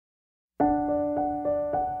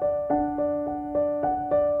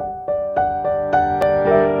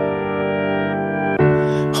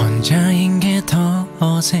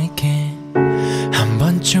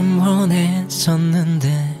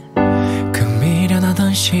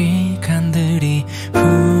보냈던 시간들이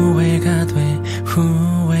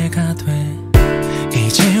후회가 돼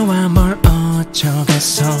이제와 뭘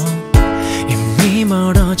어쩌겠어 이미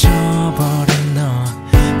멀어져 버린 너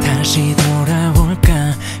다시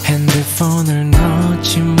돌아올까 핸드폰을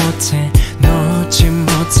놓지 못해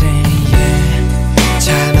yeah.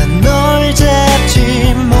 차마 널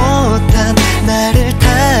잡지 못한 나를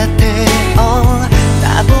탓해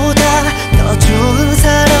나보다 더 좋은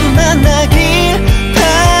사람 만나길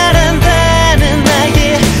바란다는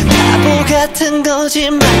나의 바보 같은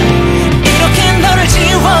거짓말 이렇게 너를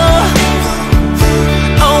지워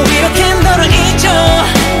이렇게 너를 잊어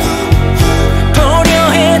보려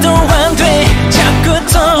해도 안 돼 자꾸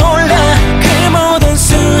떠올라 그 모든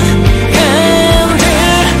순간들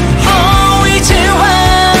이제 와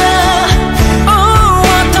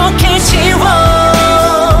어떻게 지워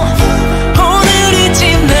오늘이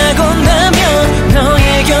지나고 나면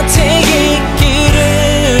너의 곁에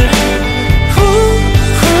있기를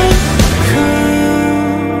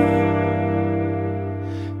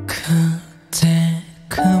그때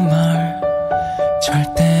그 말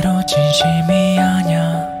절대로 진심이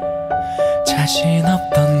아냐 자신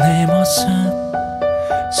없던 내 모습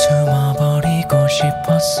숨어버리고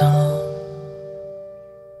싶었어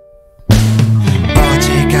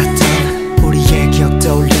어제 같던 우리의 기억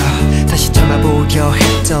떠올려 다시 참아보려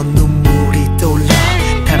했던 눈물이 떠올라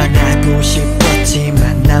달아나고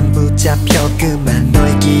싶었지만 난 붙잡혀 그만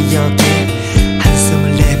너의 기억에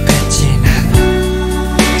한숨을 내뱉지 난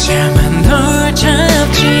차마 널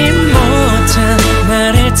잡지 못한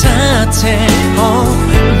나를 탓해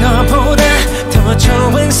너보다 더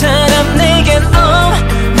좋은 사람 내겐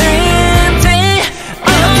없는데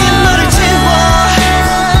이렇게 너를 지워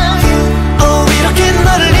이렇게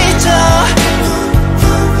너를 잊어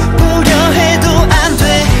보려 해도 안 돼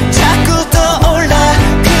자꾸 떠올라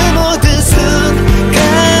그 모든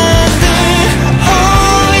순간들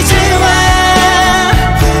이제 와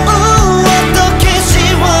어떻게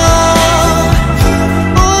지워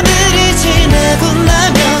오늘이 지나고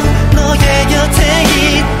나면 너의 곁에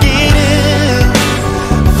있기를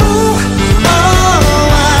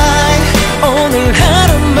오늘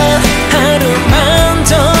하루만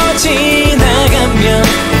더 지나가면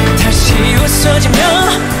다시 웃어지며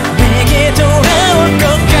내게 돌아올 것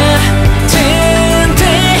같은데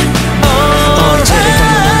언제를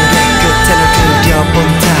닮은 오늘의 끝에 널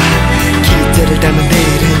그려본다 기대를 담은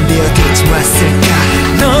내일은 네 어디쯤 왔을까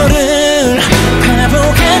너를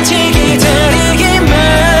바보같이 기다리기만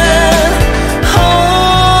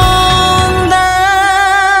난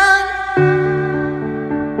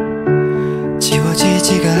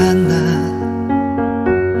지워지지가 않아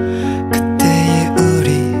그때의 우리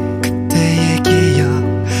그때의 기억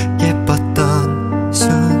예뻤던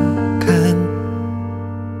순간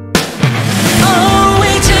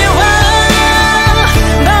이제 와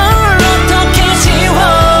널 어떻게 지워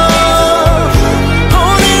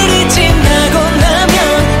오늘이 지나고 나면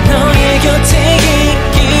너의 곁에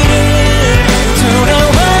있기를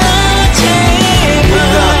돌아와지 마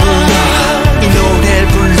이 노래를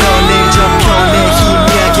불러 내 저편에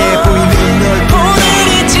희미하게 보이는 널 불러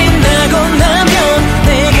오늘이 지나고 나면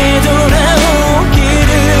내게 돌아오기를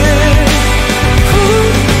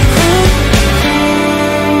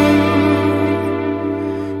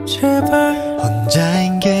제발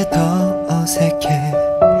혼자인 게 더 어색해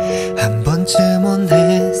한 번쯤은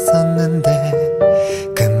했었는데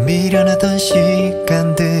그 미련하던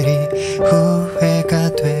시간들이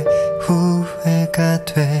후회가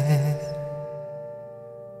돼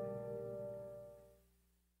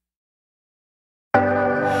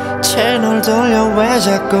채널 돌려 왜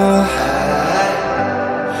자꾸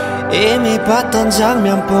이미 봤던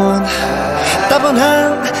장면뿐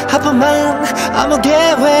따분한 하품만 아무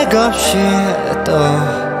계획 없이 또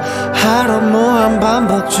하루 무한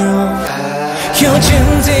반복 중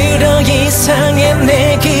요즘 들어 이상해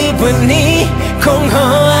내 기분이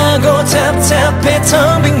공허하고 답답해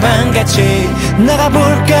텅 빈 방같이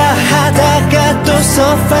나가볼까 하다가 또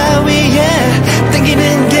소파 위에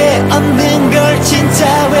땡기는 게 없는 걸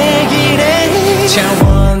진짜 왜 이래 자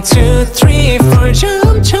 1, 2, 3, 4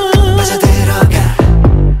 점점 빠져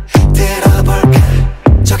들어볼까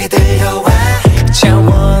저기 들려와 자 1,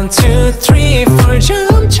 2, 3, 4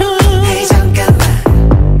 점점 Hey 잠깐만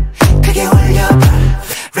크게 올려봐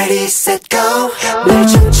Ready set go 날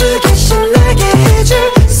춤추게 신나게 해줄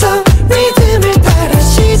So 리듬을 따라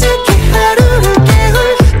시작해 하루를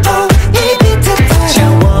깨울 이 비트 따라 자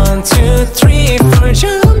 1, 2, 3, 4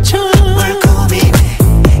 점점 뭘 고민해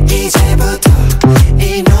이제부터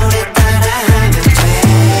이 노래 따라하면 돼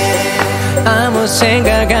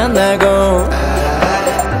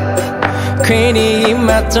괜히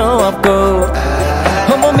입맛도 없고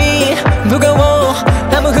온몸이 무거워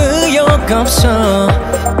아무 의욕 없어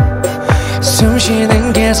숨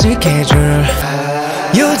쉬는 게 스케줄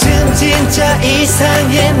요즘 진짜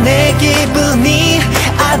이상해 내 기분이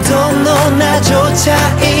I don't know 나조차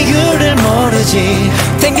이유를 모르지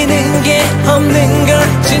땡기는 게 없는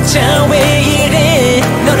걸 진짜 왜 이래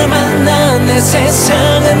너를 만나 내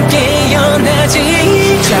세상은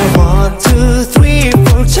깨어나지 자 1, 2, 3,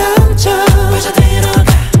 4 점점 빠져 들어가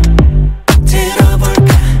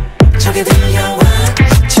들어볼까 저기 들려와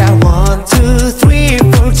자 1, 2, 3,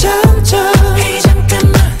 4 점점 Hey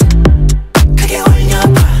잠깐만 크게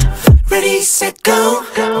올려봐 Ready set go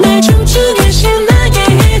날 춤추게 신나게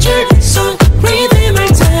해줄 손 리듬을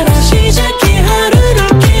따라 시작해 하루를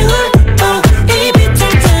깨울 이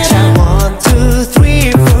비트를 따라 자 1,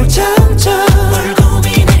 2, 3, 4 점점 뭘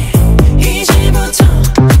고민해 이제부터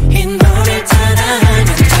이 노래를 따라하면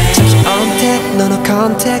돼 언택 너너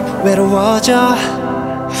컨택 외로워져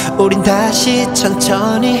우린 다시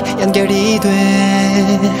천천히 연결이 돼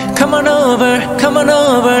Come on over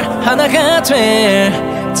하나가 돼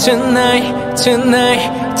Tonight tonight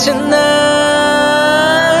tonight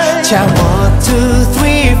자 1, 2,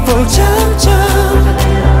 3, 4 점점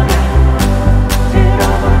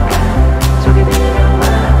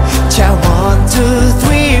자 1, 2,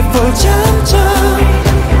 3, 4 점점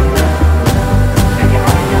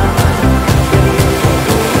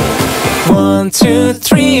 1, 2,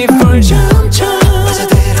 3, 4 점점 빠져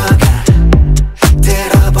들어가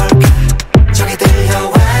들어볼까 저기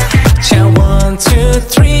들려와 자 1, 2,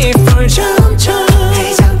 3, 4 점점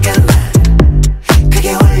Hey 잠깐만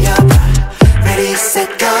크게 올려봐 Ready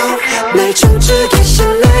set go 날 춤추게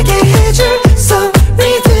신나게 해줄 손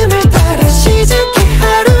리듬을 따라 시작해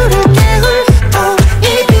하루를 깨울 이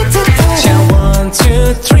비트 따라 자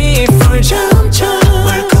 1, 2, 3, 4 점점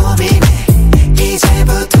뭘 고민해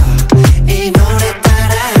이제부터 이 노래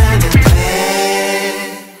따라하면 돼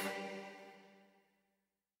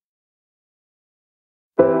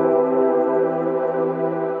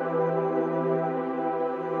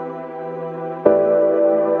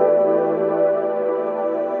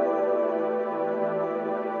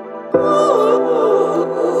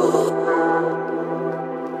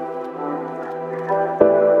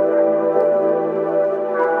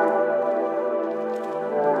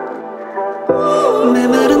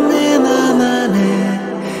메마른 내 맘 안에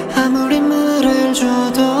아무리 물을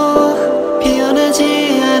줘도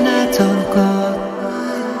피어나지 않았던 꽃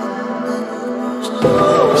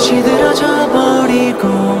시들어져 버리고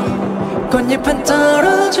꽃잎은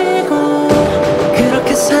떨어지고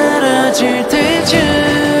그렇게 사라질 때쯤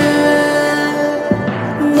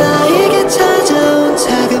나에게 찾아온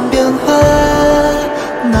작은 변화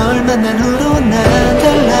널 만난 후로 난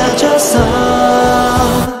달라졌어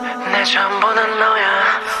내 전부는 너야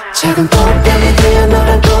작은 꽃병에 대한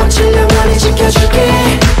너란 꽃을 영원히 지켜줄게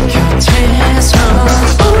곁에서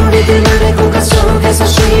우리들만의 공간 속에서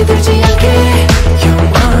시들지 않게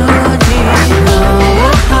영원히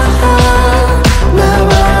너와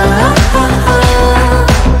나와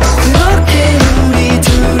그렇게 우리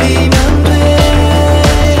둘이면 돼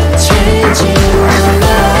Changing my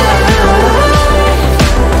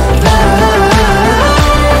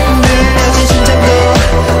늘 가진 심장도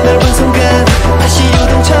넓은 순간 다시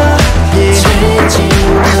요동쳐 life Changing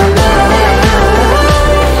my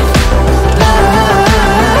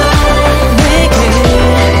life 내게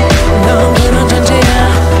넌 그런 존재야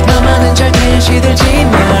너만은 절대 시들지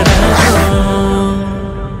말아줘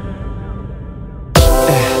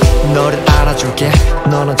너를 알아줄게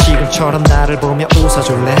너는 지금처럼 나를 보며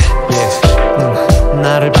웃어줄래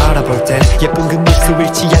나를 바라볼 때 예쁜 그 미소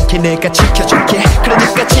잃지 않게 내가 지켜줄게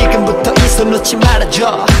그러니까 지금부터 이 손 놓지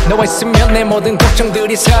말아줘 너와 있으면 내 모든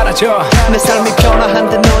걱정들이 사라져 내 삶이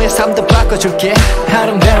변화한데 너의 삶도 바꿔줄게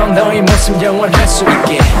아름다운 너의 모습 영원할 수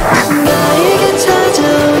있게 나에게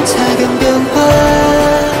찾아온 작은 변화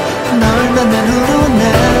널 만난 후로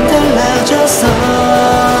난 달라졌어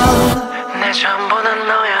내 전부는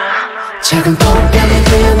너야 작은 꽃병에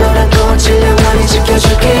대한 너란 꽃을 영원히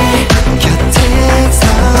지켜줄게 곁에서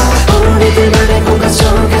우리들만의 공간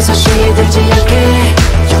속에서 시들지 않게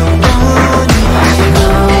영원히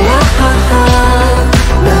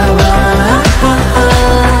나와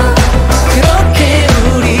그렇게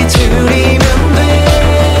우리 둘이면 돼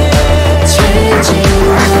Changing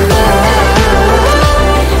my life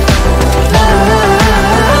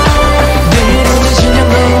내려오는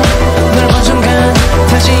심장도 넓은 순간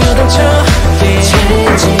다시 요동쳐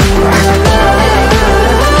Changing my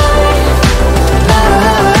life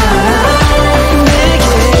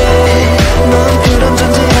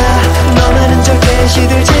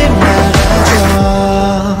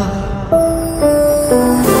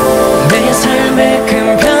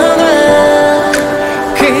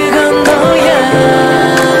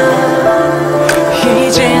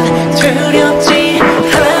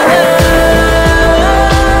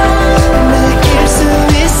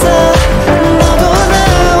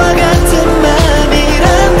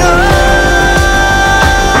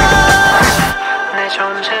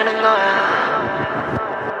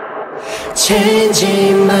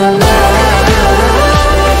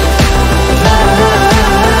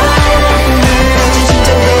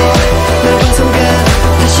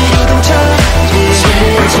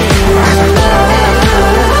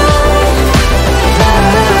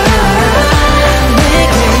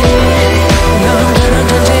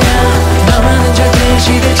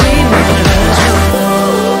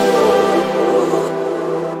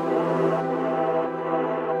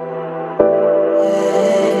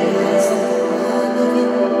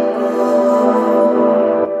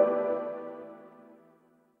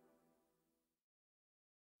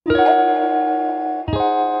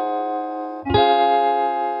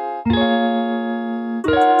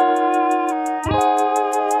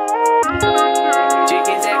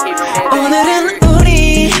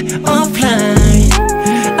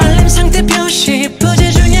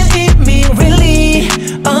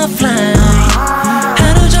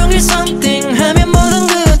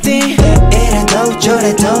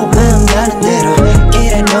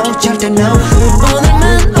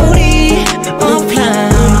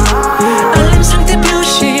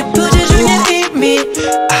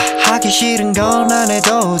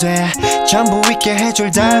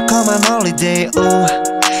달콤한 holiday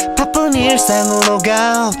바쁜 일상으로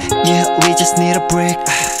가 Yeah, we just need a break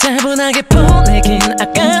차분하게 보내긴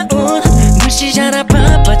아까운 날씨잖아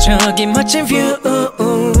바빠 저기 멋진 뷰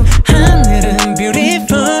하늘은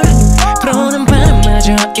beautiful 푸르는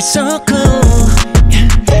밤마저 it's so cool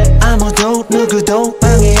아무도 누구도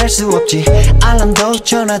방해할 수 없지 알람도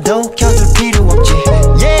전화도 켜둘 필요 없지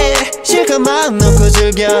Yeah, 실컷 마음 놓고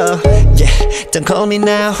즐겨 Yeah, don't call me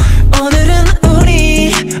now 오늘은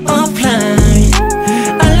우리 offline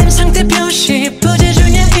알림 상태 표시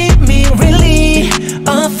부재중이야 이미 really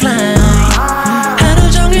offline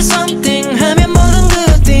하루 종일 something 하면 모든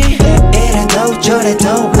good 이래도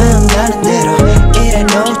저래도 마음 가는 대로 이래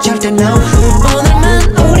no 절대 no 오늘만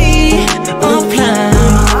우리 offline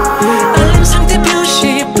알림 상태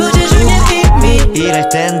표시 부재중이야 이미 이럴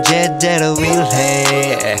땐 제대로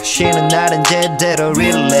일해 쉬는 날은 제대로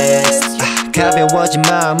relax 가벼워진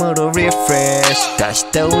마음으로 refresh 다시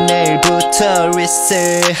또 내일부터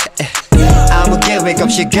reset 아무 계획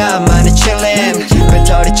없이 가만히 chillin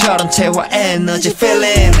배터리처럼 채워 에너지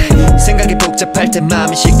feeling 생각이 복잡할 때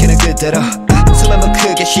마음이 시키는 그대로 숨한번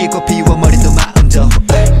크게 쉬고 비워 머리도 마음도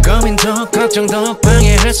고민도 걱정도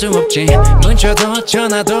방해할 수 없지 문자도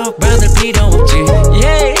전화도 받을 필요 없지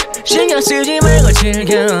yeah 신경 쓰지 말고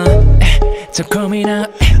즐겨 Don't call me now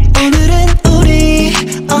오늘은 우리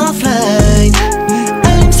offline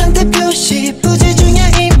알림 상태 표시 부재중이야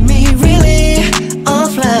이미 really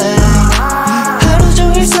offline 하루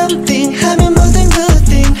종일 something 하면 모든 good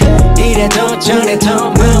thing 이래도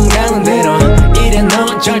저래도 마음 가는 대로 이래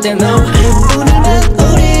no 절대 no 오늘만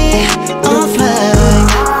우리 offline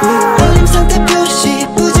알림 상태 표시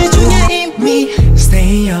부재중이야 이미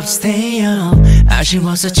Stay up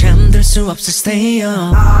아쉬워서 잠들 수 없어 stay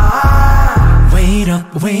up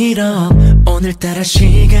Wait up 오늘따라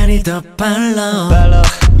시간이 더 빨라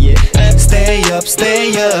yeah. Stay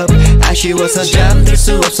up 아쉬워서 잠들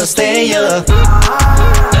수 없어 stay up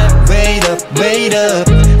Wait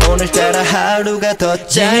up 오늘따라 하루가 더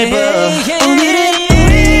짧아 오늘은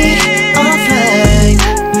우리 offline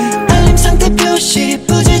알림 상태 표시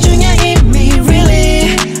부재중이야 이미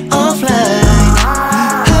really offline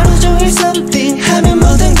하루 종일 something 하면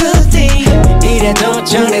모든 good thing 이래도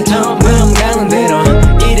저래도 마음 가는 대로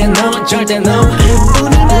이래 no 절대 no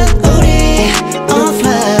오늘만 우리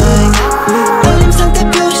offline 알림 상태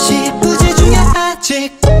표시 부재중이야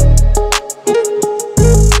아직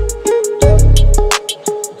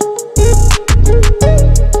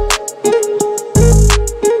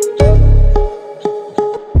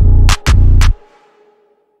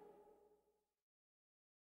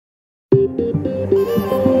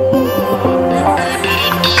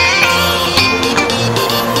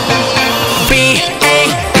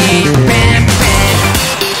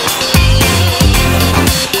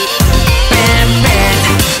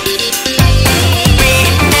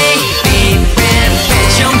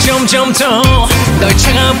널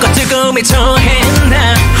차갑고 뜨거움이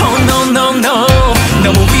더했나 Oh no no no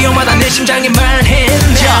너무 위험하다 내 심장이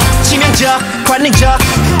말했나 치명적, 관능적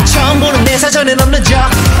처음 보는 내 사전엔 없는 적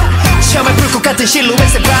처음에 불꽃 같은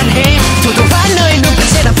실루엣에 반해 도도한 너의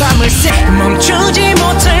눈빛에 난 밤을 새 멈추지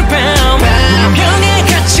못할 밤 운명에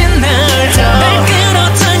갇힌 날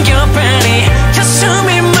끌어당겨 빨리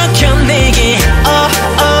가슴이 막혀 내게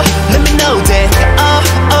let me know that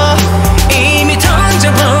이미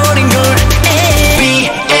던져버린 걸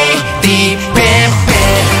B-A-D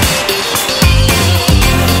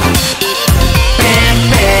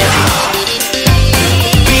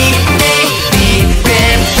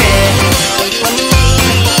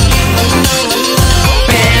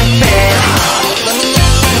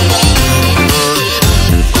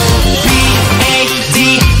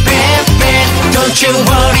Don't you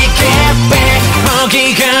worry get back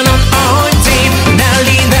거기가 넌 어디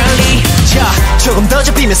난리 자, 조금 더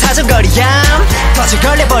좁히면 사정거리야 터져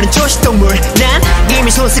걸려버린 조식동물 난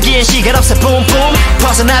이미 손쓰기엔 시간 없어 뿜뿜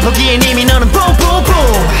벗어나보기엔 이미 너는 뿜뿜뿜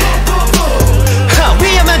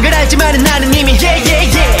위험한 걸 알지만은 나는 이미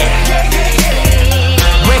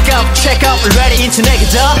Wake up, check up, ready into 내게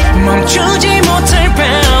더 멈추지 못할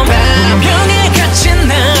밤 운명에 갇힌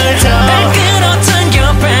날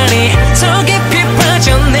끌어당겨 빨리 더 깊이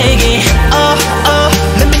빠져 내게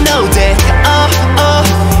let me know that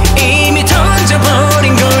이미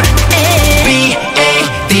던져버린 걸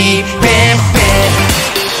B-A-D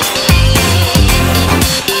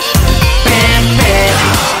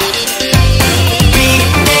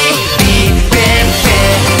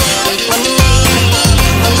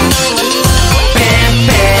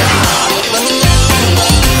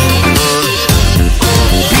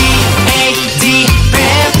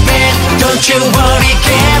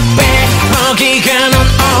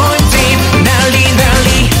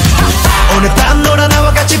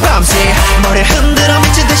날 흔들어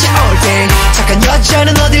미친 듯이 all day 착한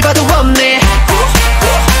여자는 어딜 봐도 없네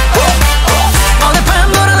오늘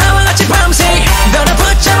밤 너랑 나와 같이 밤새 너를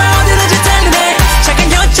붙잡아 어디든지 달리네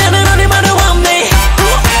착한 여자는 어딜 봐도 없네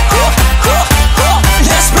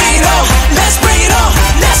Let's bring it on Let's bring it on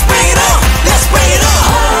Let's bring it on Let's bring it on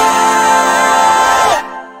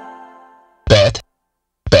Bad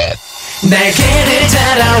날개를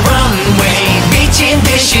달아 runway 미친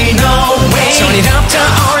듯이 no way 손이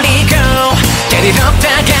덮어 올리고 Get it up 다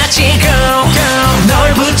같이 go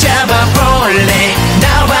널 붙잡아 볼래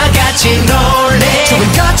나와 같이 놀래 조금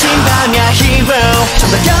거친 방야 hero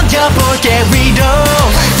좀 더 견뎌볼게 위로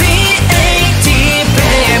B.A.D.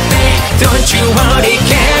 baby Don't you worry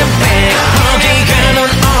get back 거기가 넌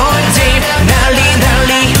all day 난리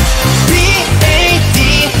난리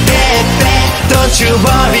B.A.D. baby Don't you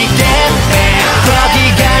worry get back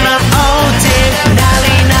거기가 넌 all day 난리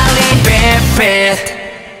난리 baby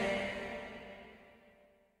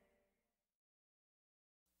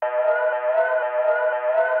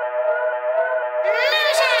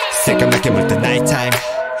새까맣게 물든 nighttime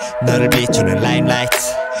너를 비추는 limelight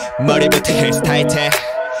머리부터 헤어스타일해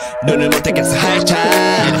눈을 못 뜨겠어 high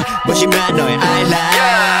time 무심한 너의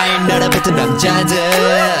eyeline 너를 붙은 남자들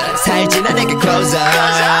살지나 내게 close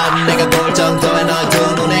up 내가 볼 정도의 너의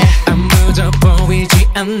두 눈에 아무도 보이지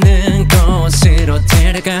않는 곳으로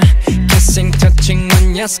데려가 Kissing, touching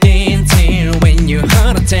on your skin till when you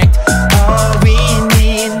heart attack All we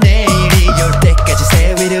need 내일이 올 때까지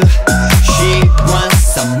say we do She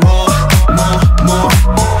wants some more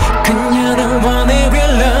그녀는 원해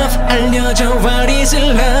real love 알려줘 what is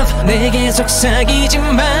love 내게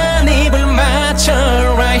속삭이지만 입을 맞춰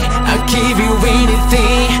right I'll give you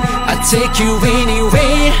anything I'll take you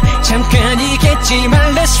anywhere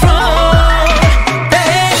잠깐이겠지만 let's roll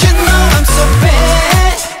Babe you know I'm so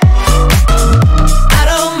bad I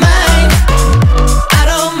don't mind I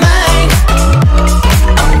don't mind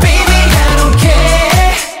Oh baby I don't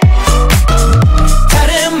care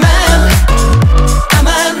다른 맘 아마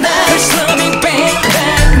날 There's nothing bad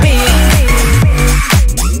like me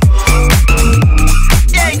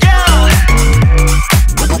Yeah yo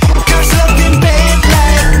Girls looking bad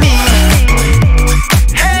like me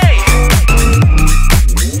Hey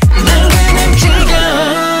난 그냥 즐겨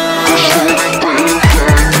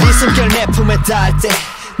네 숨결 내 품에 닿을 때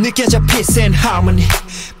느껴져 peace and harmony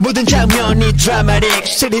모든 장면이 드라마틱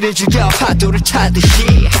스릴을 죽여 파도를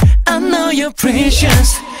타듯이 I know you're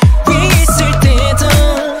precious 위에 있을 때도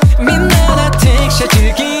민나라 택시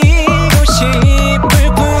즐기고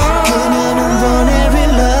싶을 뿐 그녀는 원해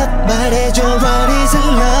real love 말해줘 what is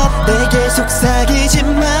love 내게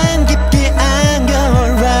속삭이지만 깊게 안겨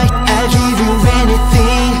alright I'll give you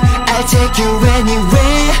anything I'll take you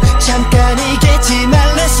anywhere 잠깐이겠지만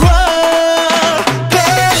let's roll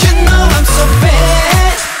Babe you know I'm so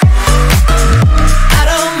bad I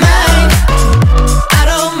don't mind I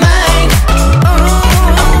don't mind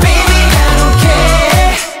Oh baby I don't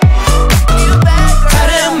care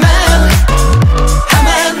다른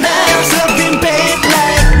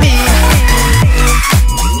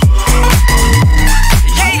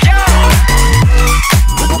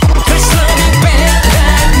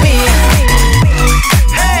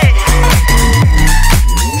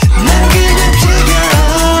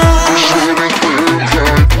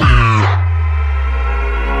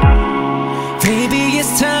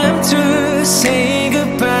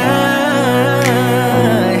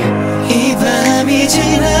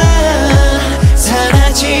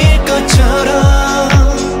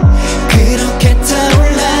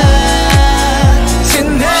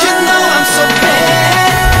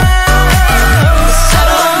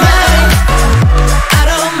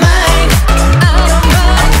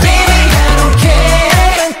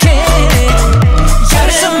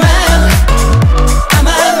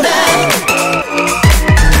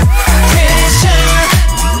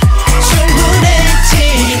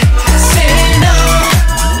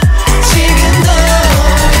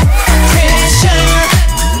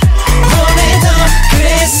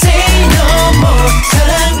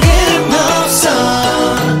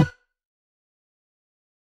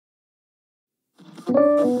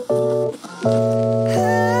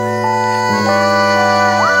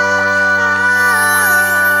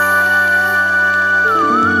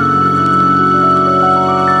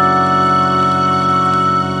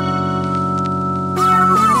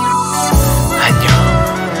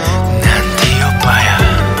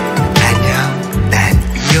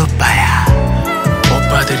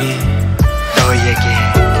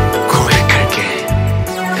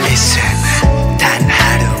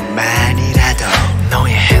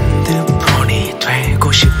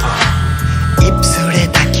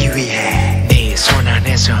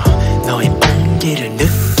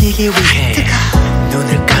만나기 위해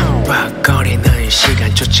눈을 깜빡거리는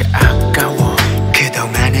시간조차 아까워.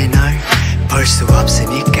 그동안의 널 볼 수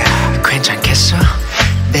없으니까 괜찮겠어?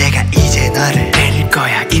 내가 이제 너를 때릴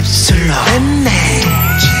거야 입술로.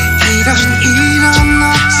 이런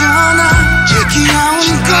어쩌나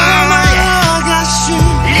귀여운 꼬마 아가씨.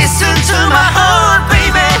 Listen to my heart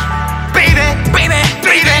baby baby baby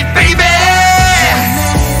baby baby.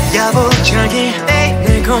 여보 저기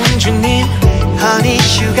내 공주님 허니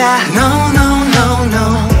슈가 No no no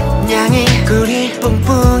no. 냥이 구리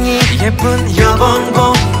뿡뿡이 예쁜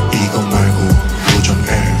여봉봉 이거 말고 요정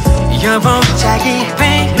F. 여보 자기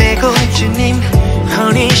babe 내 공주님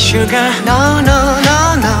허니 슈가 No no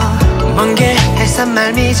no no 먼게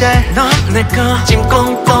해산말 미잘 넌 내꺼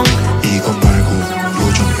찜꽁꽁 이거 말고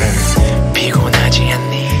요정 F. 피곤하지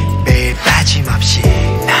않니? 매일 빠짐없이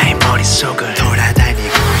나의 머릿속을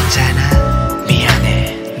돌아다니고 있잖아.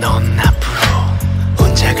 미안해 넌 앞으로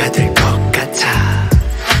혼자가 될 것 같아.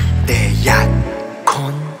 내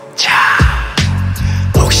약혼자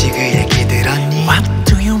혹시 그 얘기 들었니? What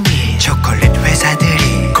do you mean? 초콜릿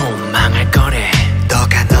회사들이 곧 망할 거래.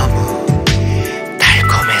 너가 너무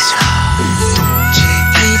달콤해서.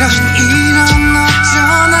 이런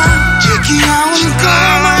어쩌나 귀여운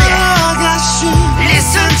꼬마 아가씨.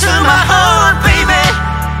 Listen to my heart baby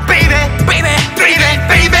baby baby baby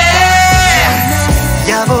baby.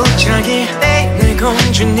 여보 저기 내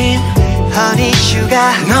공주님 허니 슈가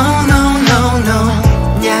No no no no.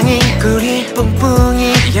 냥이 구리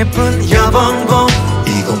뿡뿡이 예쁜 여봉봉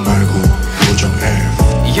이거 말고 요정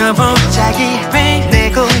F. 여보 자기 babe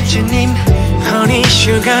내 공주님 허니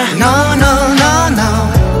슈가 No no no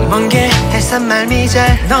no 먼게 해산말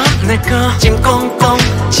미잘 넌 내꺼 찜꽁꽁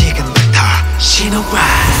지금부터 신호가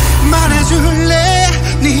말해줄래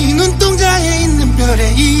네 눈동자에 있는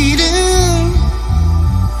별의 이름.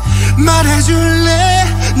 말해줄래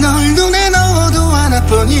널 눈에 넣어도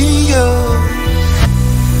하나뿐 이유.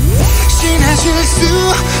 신의 실수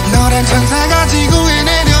너란 천사가 지구에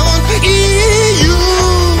내려온 이유.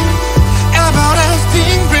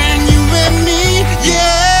 Everlasting brand you and me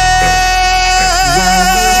yeah.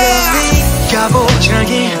 여보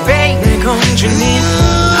저기 내 공주님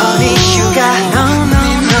허니 슈가 No no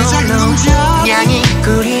no no. 냥이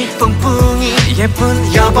구리 뿡뿡이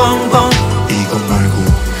예쁜 여봉봉 이거 말고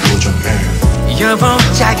요정 F. 여보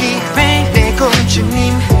자기 babe 내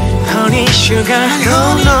공주님 허니 슈가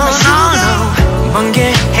No no no no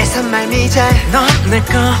먼게 해산말 미잘 넌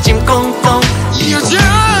내꺼 찜꽁꽁 이 여자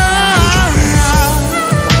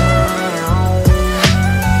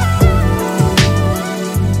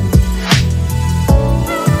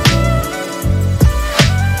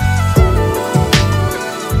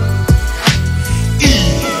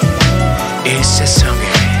이 세상에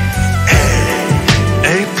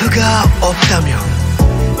엘프가 없다면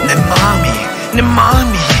내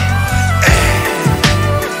마음이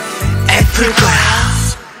애플 거야.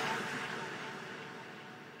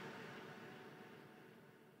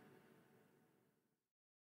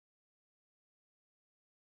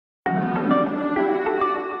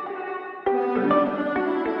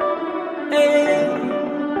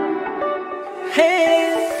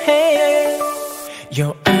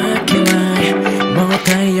 요악한 말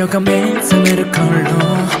못하여가 맨사매를 걸로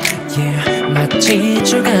yeah 마치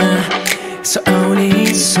주가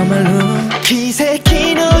소원이 소말로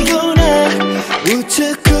기세키のような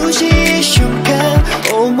美しい瞬間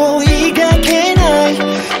思いがけない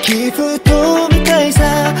ギフトみたい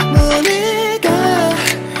さ胸が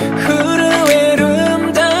震える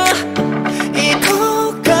んだ行こ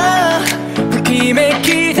うかときめ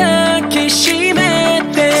き抱きしめ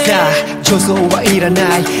てさあ助走はいら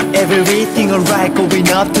ない Everything alright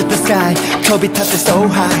going up to the sky 飛び立て so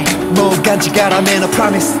high もうがんじがらめの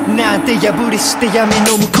promise なんて破りして闇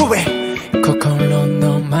の向こうへ心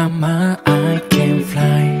のまま I can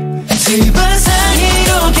fly 翼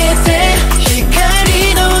広げて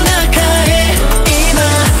光の中へ今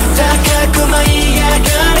高く舞い上が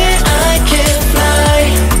れ I can fly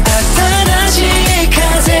新しい風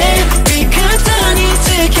味方につ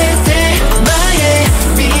けて前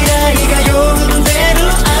未来が呼んでる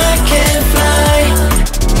I can fly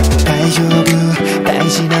大丈夫大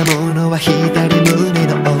事なものは左胸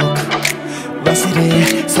の奥忘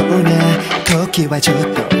れそうな時はちょっ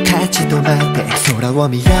と立ち止まって空を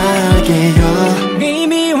見上げよう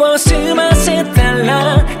耳を澄ませた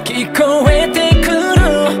ら聞こえてくる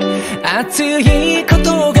熱いこ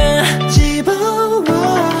とが自分を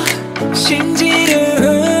信じ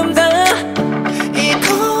るんだ行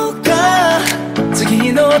こうか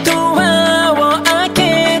次のドアを開け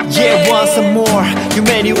て Yeah, want some more You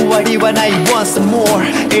made it 우아리와 나이 want some more.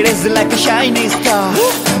 It is like a shining star.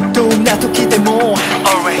 또 나도 기대 more.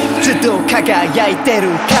 뜯어 가가야 이대로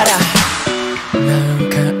가라.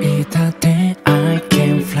 나가 이다대 I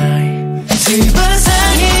can fly.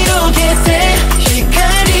 지바상으로 겟대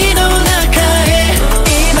히카리 너 나카에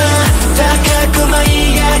이마 다카쿠마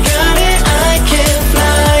이야가래 I can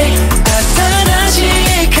fly.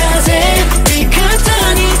 아타라시이 카세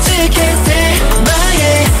미카타니 츠케테 나의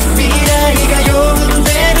미라이가 요운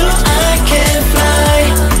대로 I can fly.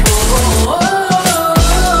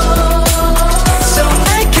 So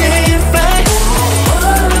I can fly.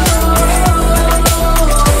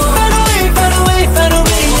 Far away, far away, far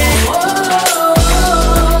away, yeah.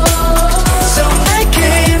 So I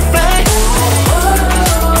can fly.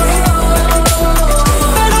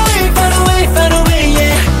 Far away, far away, far away,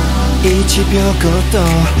 yeah. 一秒ごと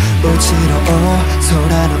落ちろ空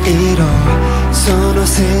の色その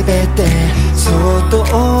すべてそっと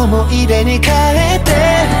思い出に変えて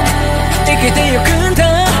生きてゆくんだ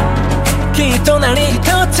きっと何一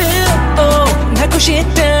つをなくし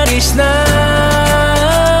たりしない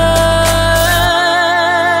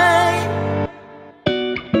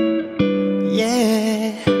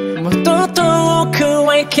Yeah もっと遠く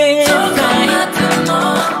はいけない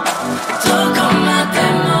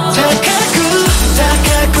高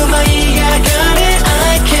く舞い上がれ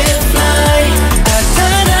I can fly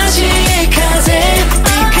新しい風味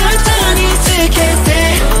方につけて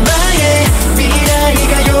前未来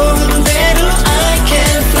が呼んでる I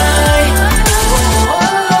can fly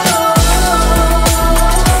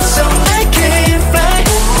So I can fly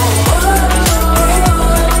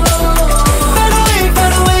Far away,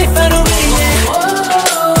 far away, far away, yeah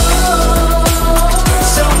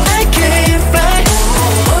So I can fly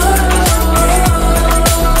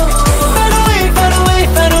Far away, far away,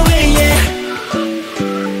 far away, yeah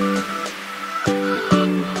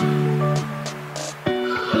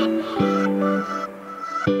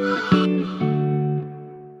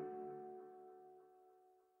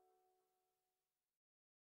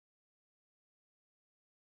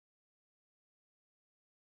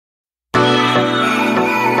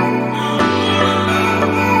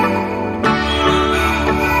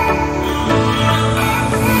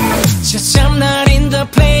Just I'm not in the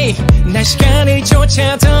play 날 시간을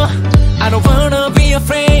쫓아도 I don't wanna be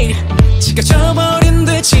afraid 지겨져버린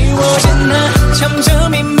듯 지워진 나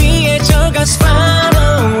점점 희미해져가 far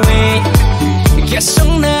away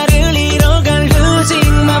계속 나를 잃어갈 losing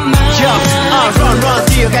my mind run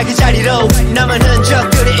뛰어가기 자리로 나만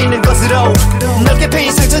흔적들이 있는 곳으로 넓게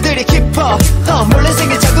패인 상처들이 깊어 몰래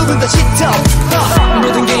생긴 자국은 더 짙어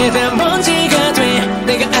모든 게 다 먼지가 돼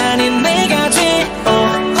내가 아닌 내가 돼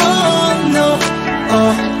no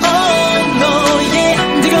yeah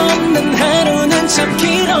네가 없는 하루는 참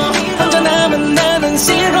길어 혼자 남은 나는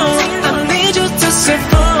zero I need you to say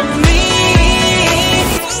for me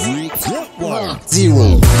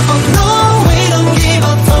Zero Oh no we don't give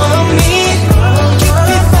up on me 깊이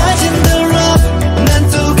빠진 the rough 난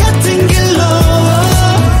똑같은 길로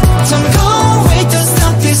Don't go wait to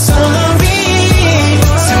stop this story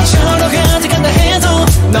상처로 가져간다 해도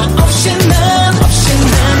너 없이 나는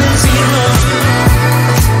zero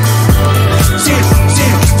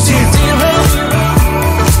Zero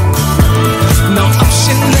너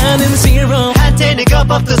없이 나는 zero 한때는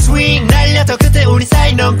겁없던 swing 날려도 그때 우리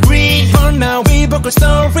사이 no green For now we broke a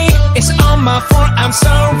story It's all my fault I'm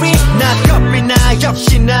sorry 나 겁이나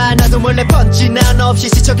역시나 나도 몰래 번지나 너 없이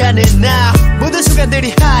스쳐가는 나 모든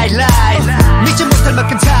순간들이 highlight 믿지 못할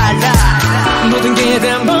만큼 달라 모든 게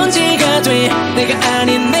다 먼지가 돼 내가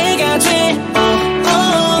아닌 내가 돼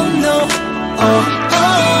no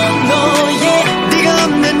yeah 네가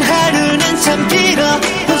없는 하루는 참 길어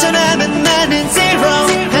혼자 남은 나는 zero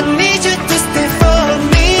I need you to stay for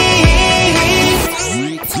me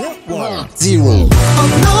Zero Oh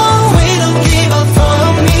no we don't give up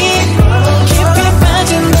on me 깊이 빠진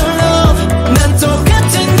the love 난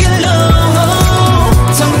똑같은 길로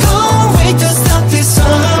Don't go wait to stop this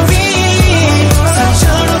story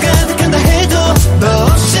상처로 가득한다 해도 너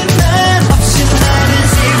없이 나는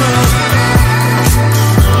zero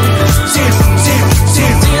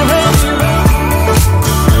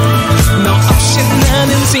너 없이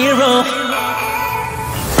나는 zero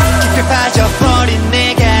깊이 빠져버린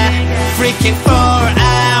내가 Freaking fall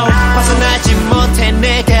out 벗어나지 못해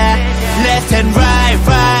내가 Left and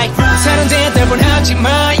right 사는 대답을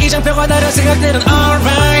하지마 이정표가 다른 생각들은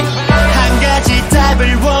alright 한 가지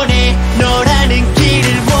답을 원해 너라는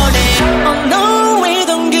길을 원해 Oh no we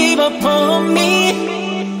don't give up on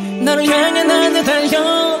me 너를 향해 나는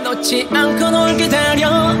달려 놓지 않고 널 기다려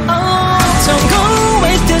Don't go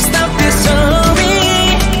wait to stop this story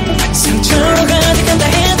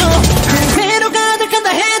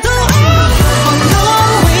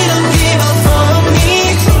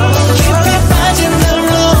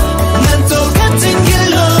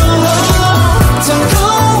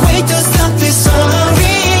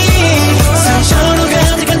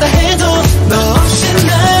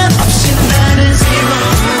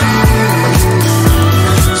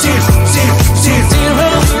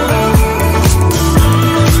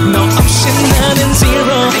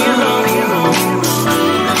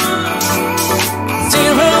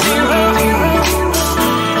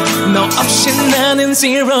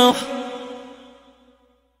zero.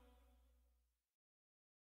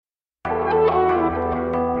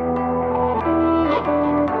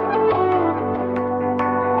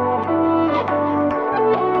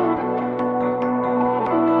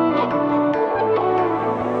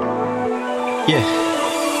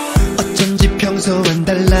 어쩐지 평소와는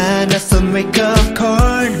달라 낯선 웨이크업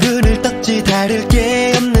콜 눈을 떴지 다를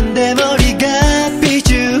게 없는데 머리가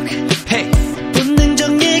삐죽 hey.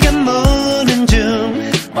 본능적 예감 모는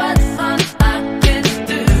중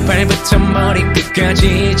발부터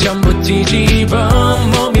머리끝까지 전부 뒤집어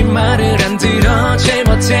몸이 말을 안 들어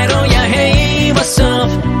제멋대로야 Hey what's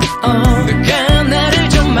up 누가 나를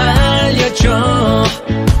좀 알려줘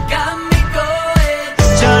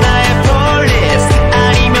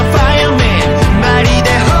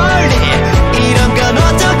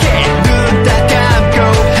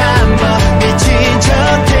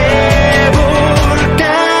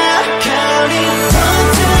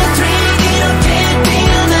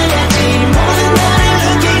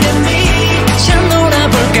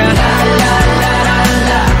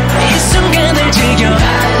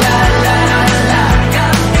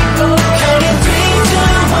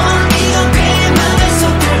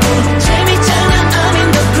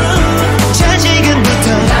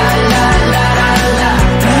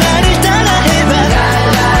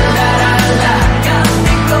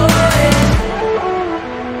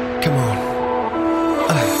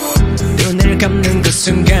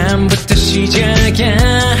순간부터 시작이야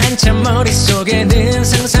한참 머릿속에는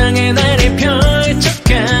상상의 나를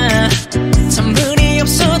펼쳐가 선물이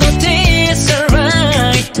없어도 that's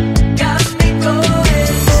alright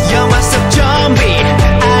영화 속 좀비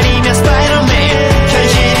아니면 스파이더맨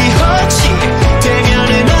현실이 혹시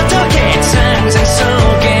되면은 어떡해 상상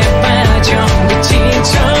속에 빠져 미친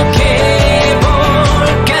척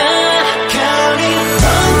해볼까 Counting 1, 2,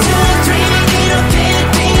 3 이렇게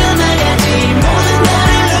뛰어나야지 모든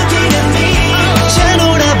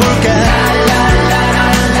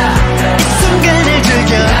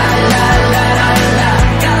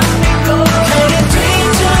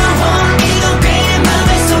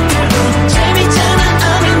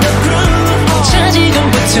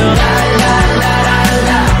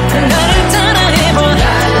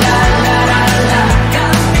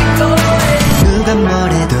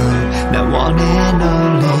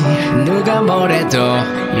누가 뭐래도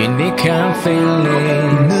유니크한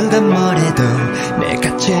feeling 누가 뭐래도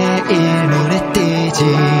내가 제일 눈에 띄지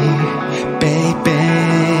baby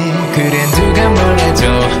그래 누가 뭐래도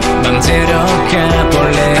맘대로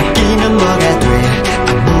가볼래 아끼면 뭐가 돼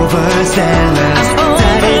I'm overzealous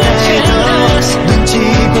다른 해도 눈치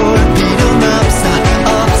볼 필요는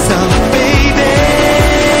없어 baby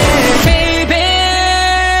baby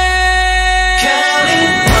Counting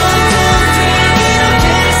 1, 2, 3 이렇게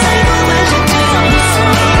살고만 싶지 무슨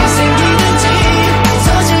일이 생기는지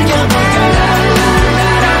서질겨볼까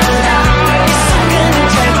이 순간을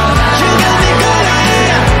잘 봐 You got me going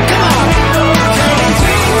Come on Counting 3,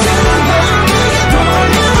 2, 1 그게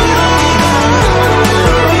볼륨으로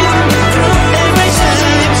Every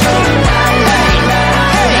time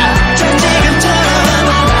전 지금처럼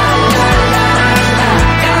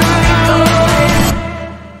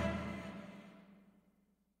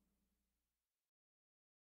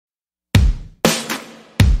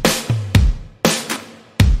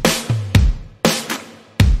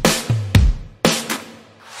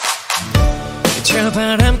저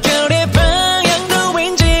바람결의 방향도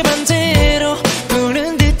왠지 반대로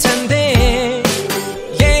부는 듯한데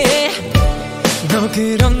yeah. 너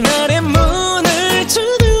그런 날의 문을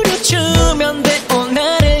두드려주면 돼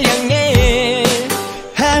나를 향해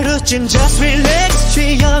하루쯤 just relax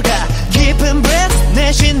쉬어가 깊은 breath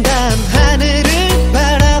내쉰 다음 하늘을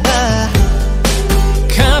바라봐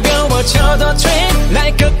가벼워져도 돼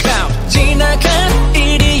like a cloud 지나간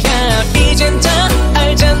일이야 이젠 다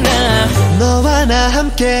알잖아 너와 나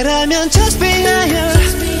함께라면 just be higher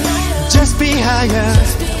just be higher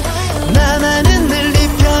나만은 늘 네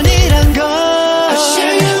편이란 걸 I'll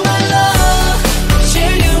share you my love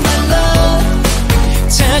share you my love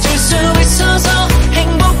찾을 수 있어서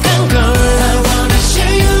행복한 걸 I wanna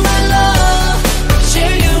share you my love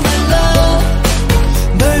share you my love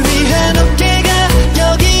널 위한 어깨가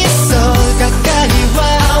여기 있어 가까이 와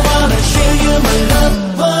I wanna share you my love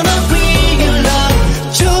wanna bring you love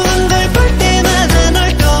좋은 걸 볼 때마다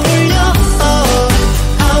널 떠올려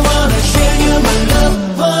I wanna share you my love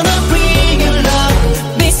wanna bring you love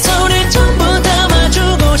네 손을 전부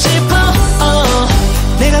담아주고 싶어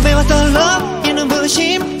내가 배웠던 love 이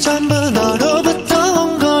눈부심 전부 너로부터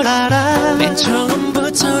온 걸 알아 맨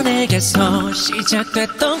처음부터 내게서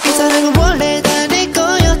시작됐던 이 사랑은 원래 다 내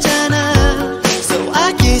거였잖아 So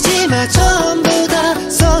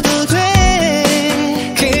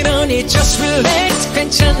relax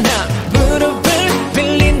괜찮아 무릎을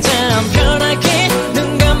빌린 다음 편하게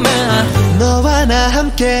눈 감아 너와 나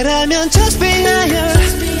함께라면 just be higher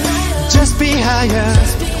just be higher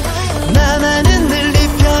나만은 늘 네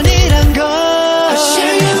편이란 걸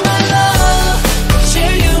Share you my love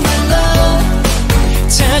Share you my love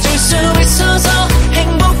찾을 수 있어서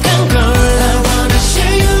행복한 걸 I wanna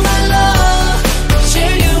share you my love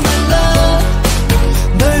Share you my love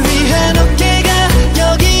널 위한 어깨가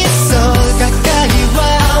여기 있어 가까이 와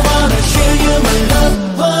I wanna share you my love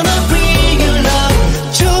Wanna bring you love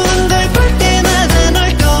좋은 걸 볼 때마다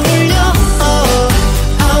널 떠올려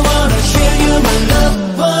I wanna share you my love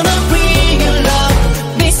Wanna bring you love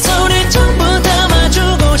네 손을 전부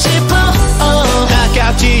담아주고 싶어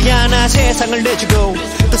아깝지 않아 세상을 내주고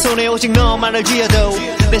또 손에 오직 너만을 쥐어도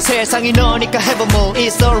내 세상이 너니까 해보 뭐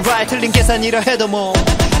It's alright 틀린 계산이라 해도 뭐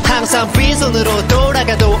항상 빈손으로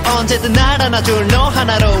돌아가도 언제든 날 안아줄 너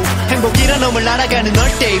하나로 행복이란 놈을 날아가는 널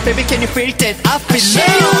때 Baby can you feel that I feel Share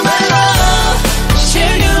you my love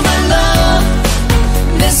Share you my love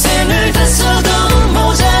내 생을 다 써도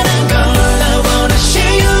모자란 걸 I wanna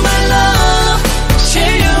share you my love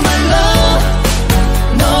Share you my love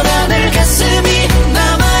너라는 가슴이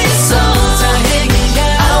남아있어 다행이야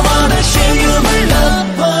I wanna share you my love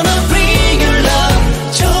Wanna bring you love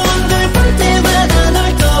좋은 걸 볼 때마다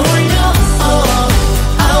널 떠올려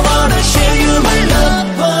I wanna share you my love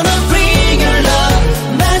Wanna bring you love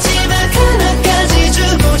마지막 하나까지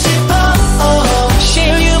주고 싶어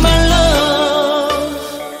Share you my love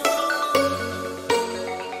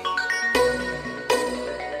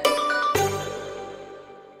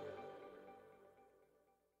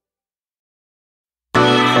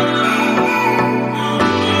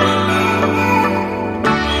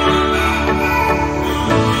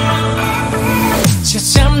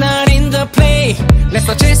Just I'm not in the play Let's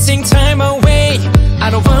not chasing time away I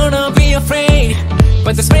don't wanna be afraid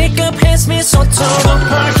But this breakup has me so torn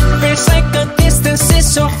apart Feels like the distance is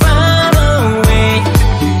so far away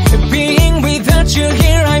Being without you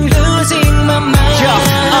here I'm losing my mind Yo,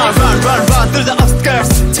 run through the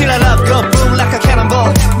outskirts Till I love go boom like a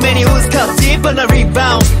cannonball Many wounds cut deep on a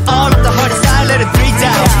rebound All of the hurt inside let it breathe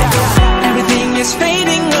down Everything is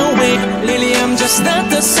fading away Lately I'm just not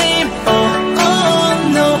the same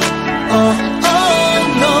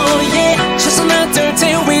yeah Just another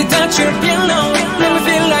day without your pillow Let me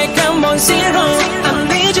feel like I'm on zero I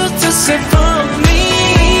need you to save for me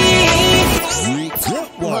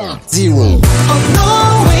Zero Oh no,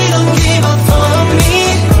 we don't give up on me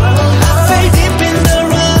I fell deep in the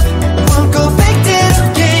rough Won't go back there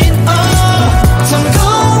again Don't go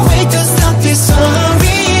away to stop this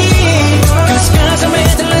story Cause I'm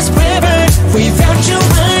endless forever Without you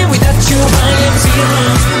I am zero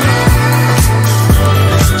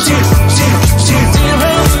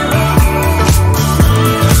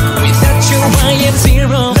Without you I am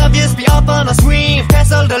zero Love used to be up on a screen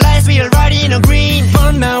Past all the lines we already in a green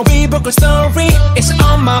But now we broke a story It's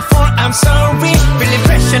all my fault, I'm sorry Feeling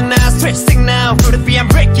pressure now, stressing now Through the beat I'm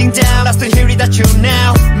breaking down Lost in here without you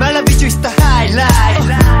now My love with you is the highlight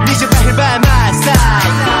Need you back here by my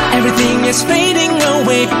side Everything is fading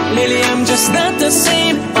away Lately I'm just not the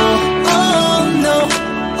same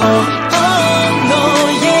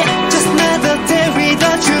yeah Just another day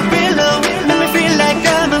without you below Let me feel like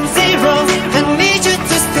I'm on zero I need you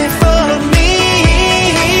to stay for me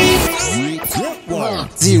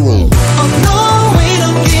Zero Oh no, we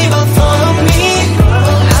don't give up on me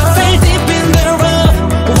I fell deep in the rough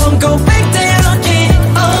Won't go back there again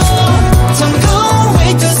Don't go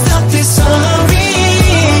away to stop this story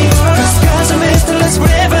Cause I'm endless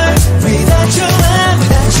forever Without you I'm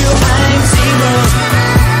zero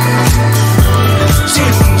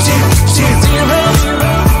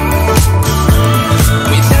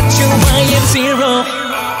Without you I am zero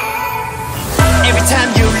Every time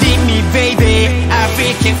you leave me baby I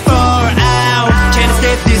freaking fall out Can't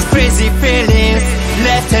escape these crazy feelings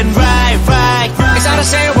Left and right It's hard to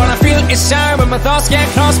say what I feel inside When my thoughts get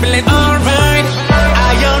close, feeling alright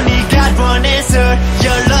I only got one answer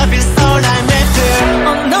Your love is all I'm after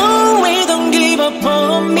Oh no, we don't give up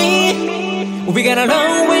on me We got a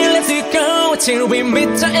long way left to go Till we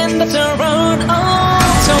meet the end of the road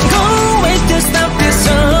Don't go away to stop this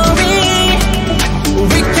story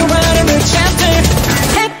We can write a new chapter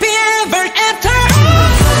Happy ever after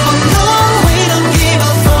Oh no, we don't give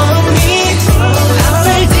up on me I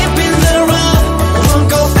fell deep in the rough Won't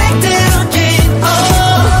go back there again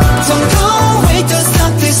Don't go away to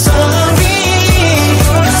stop this story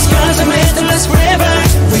Cause I'm endless forever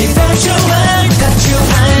Without you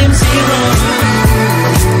I'm zero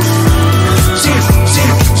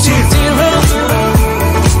Zero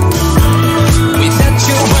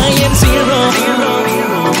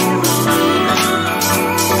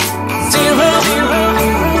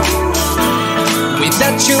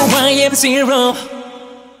zero.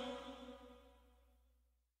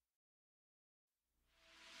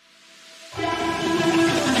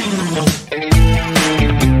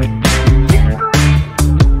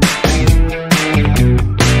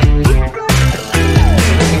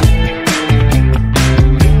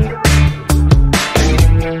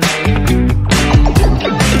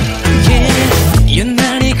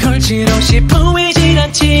 보이질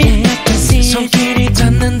않지 손길이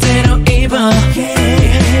닿는 대로 입어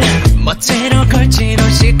멋대로 걸친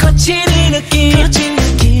옷이 거친 이 느낌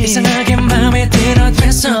이상하게 맘에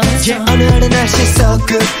들어댔어 오늘의 날씨 so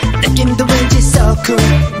good 느낌도 왠지 so cool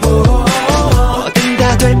뭐든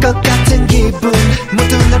다 될 것 같은 기분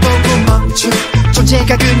모두 날 보고 멈춘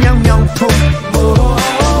존재가 그냥 명품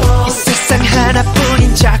이 세상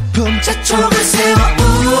하나뿐인 작품 저쪽을 세워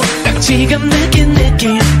딱 지금 느낀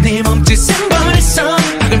느낌 네 몸짓은 벌써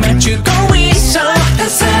박을 맞추고 있어 한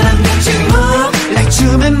사람 같이 move like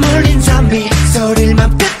춤에 몰린 zombie 소리를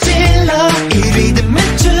맘껏 질러 이 리듬에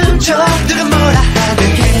춤춰 누가 뭐라 하든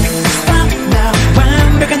Stop now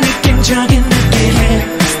완벽한 느낌적인 느낌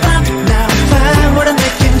Stop now 황홀한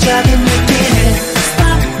느낌적인 느낌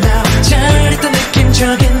Stop now 잘했던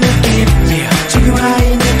느낌적인 느낌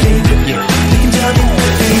정교화의 느낌 느낌적인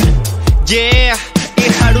느낌 Yeah 이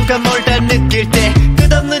하루가 멀다 느낄 때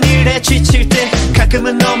끝없는 일에 지칠 때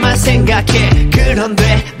가끔은 너만 생각해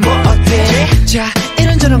그런데 뭐 어때 자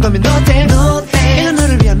이런저런 거면 no thanks 이건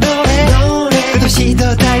너를 위한 노래 끝없이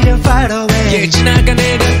더 달려 far away 지나간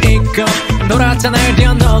일은 있고 놀았던 날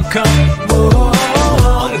띄워놓고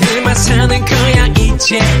오늘만 사는 거야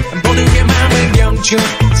이제 모든 게 마음을 영주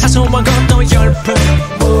사소한 것도 열풍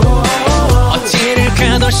어디를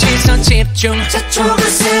가도 시선 집중 저쪽을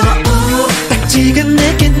세워 딱 지금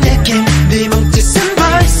느낀 느낌 네 몸짓은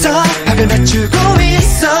벌써 박을 맞추고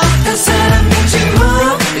있어 한 사람 같이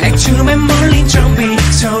move like 춤에 몰린 좀비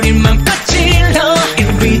소리 맘껏 질러 이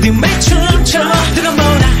리듬에 춤춰 누가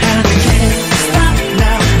뭐라 하든 Stop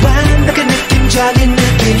now 완벽한 느낌적인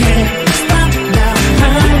느낌 Stop now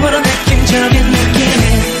황홀한 느낌적인 느낌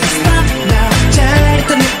Stop now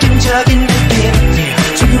잘했던 느낌적인 느낌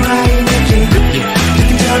정교화의 느낌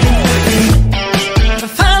느낌적인 느낌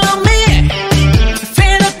Follow me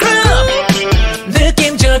Feel the groove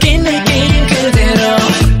느낌적인 느낌 그대로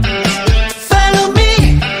Follow me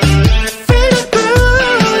Feel the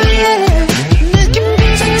groove yeah. 느낌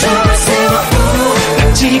저쪽을 세워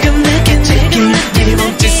지금 느낀 느낌 네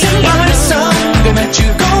몸짓은 벌써 박을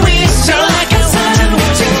맞추고 있어 한 사람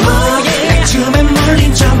같이 move 춤에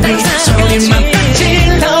몰린 좀비 소리 맘껏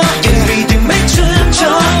질러 이 리듬에 춤춰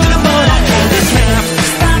누가 뭐라 하든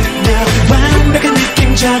Stop now 완벽한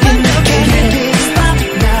느낌적인 느낌 Stop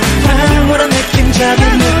now 황홀한 느낌적인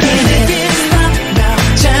느낌 Stop now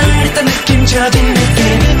잘했던 느낌적인 느낌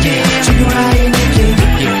정교화의 느낌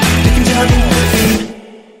느낌적인 느낌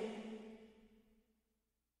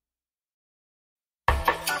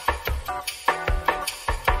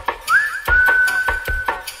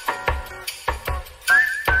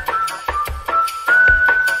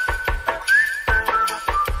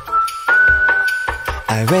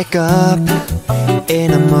I wake up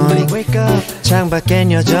in the morning wake up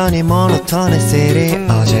창밖엔 여전히 모노톤의 city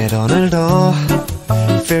어제도 오늘도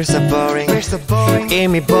feel so boring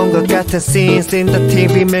이미 본 것 같은 scenes in the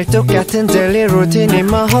TV 매일 똑같은 daily routine이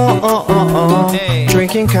뭐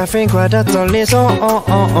drinking caffeine과 다 떨린 손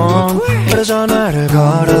바로 전화를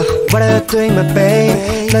걸어 What are you doing my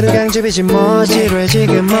babe 나를 강제비지 뭐 지루해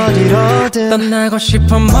지금 어디로든 떠나고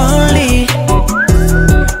싶어 멀리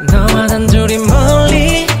너와 단둘이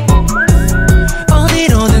멀리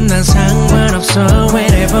어디로든 난 상관없어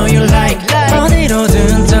Wherever you like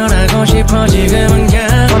어디로든 떠나고 싶어 지금은 그냥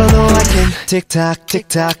Wanna know I can 틱탁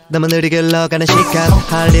틱탁 너무 느리게 흘러가는 시간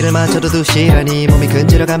할 일을 마쳐도 2시간이 몸이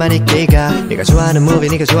근지러 가만히 있기가 네가 좋아하는 무비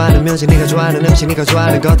네가 좋아하는 뮤직 네가 좋아하는 음식 네가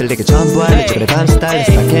좋아하는 것들 네가 전부 알려줘 그래 밤새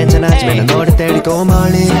달려서 다 괜찮아지면 난 너를 때리고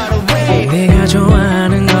멀리 네가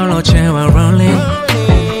좋아하는 걸로 채워 rolling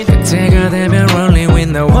그때가 되면 rolling with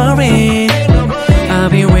no worry I'll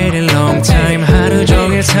be waiting long time 하루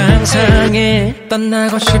종일 상상해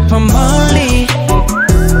떠나고 싶어 멀리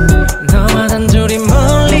너와 단둘이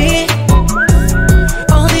멀리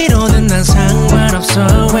어디로든 난 상관없어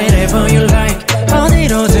Wherever you like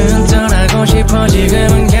어디로든 떠나고 싶어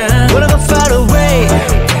지금은 그냥 Wanna go far away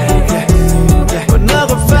Wanna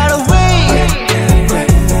go far away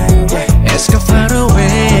Let's go far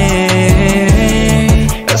away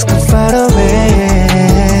Let's go far away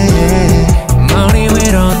머리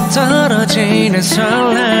위로 떨어지는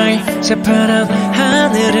sunlight 새파란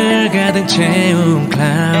하늘을 가득 채운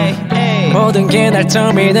cloud 모든 게 날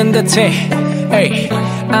떠미는 듯해 Hey,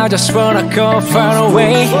 I just wanna go far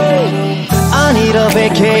away. I need a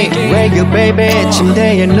vacay, where you baby?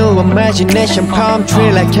 침대에 누워 imagination palm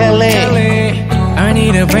tree like Kelly. I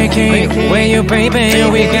need a vacay, where you baby?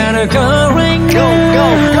 We gotta go right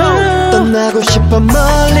now. 떠나고 싶어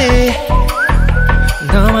멀리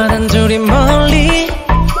너와 단둘이 멀리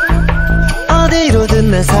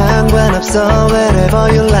어디로든 난 상관없어 wherever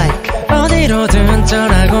you like 어디로든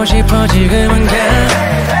떠나고 싶어 지금은 가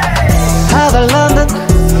How about London?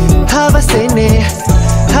 How about Sydney?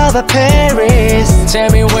 How about Paris? Tell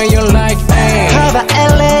me where you like, hey. How about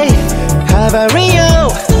LA? How about Rio?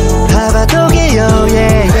 How about Tokyo?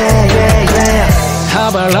 Yeah, yeah, yeah, yeah. How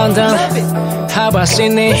about London? How about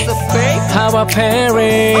Sydney? How about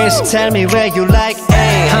Paris? Tell me where you like,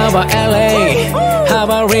 hey. How about LA? How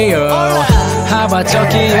about Rio? How about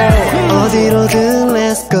Tokyo? 어디로든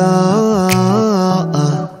let's go.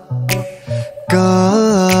 Go.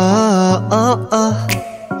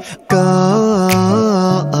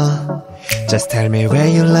 Just tell me where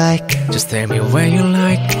you like. Just tell me where you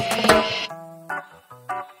like.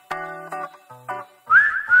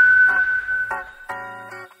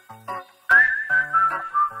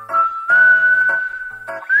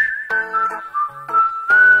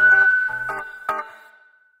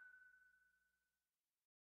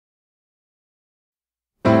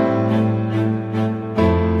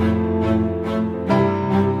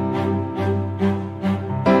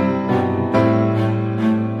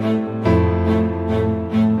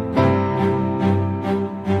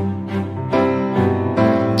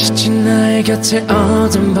 지친 나의 곁에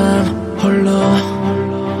어두운 밤 홀로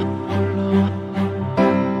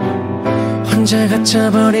혼자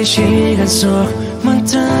갇혀버린 시간 속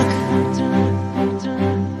문득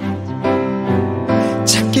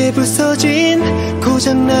작게 부서진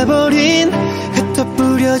고장나버린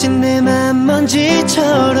흩어뿌려진 내 맘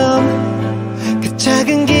먼지처럼 그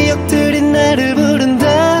작은 기억들이 나를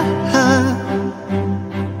부른다.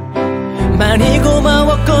 많이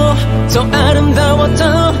고마웠고 또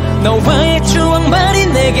아름다웠던 너와의 추억만이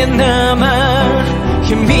내게 남아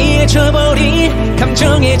희미해져버린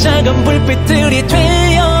감정의 작은 불빛들이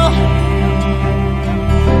되어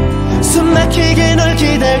숨막히게 널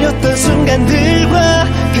기다렸던 순간들과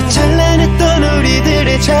그 찬란했던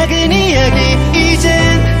우리들의 작은 이야기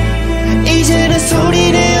이제는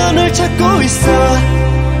소리내어 널 찾고 있어.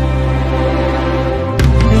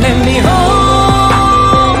 Let me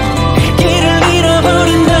home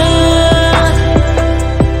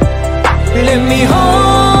Let me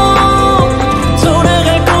home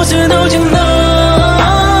돌아갈 곳은 오직 너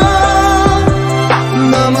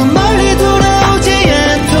너무 멀리 돌아오지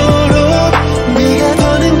않도록 네가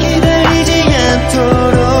더는 기다리지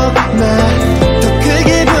않도록 나 더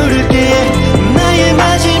크게 부를게 나의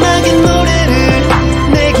마지막인 노래를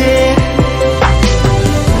내게.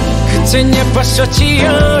 그땐 예뻤었지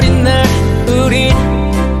어린 날 우린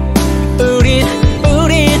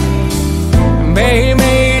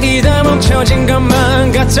매일매일이 다 멈춰진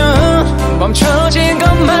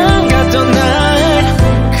것만 같던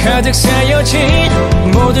날 가득 쌓여진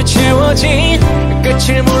모두 채워진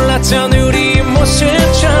끝을 몰랐던 우리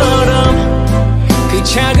모습처럼 그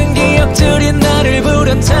작은 기억들이 나를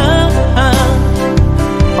부른다.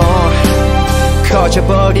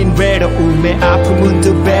 커져버린 외로움의 아픔은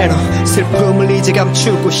두 배로 슬픔을 이제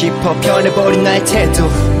감추고 싶어 변해버린 나의 태도.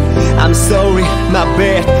 I'm sorry, my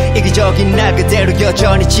bad. 이기적인 날 그대로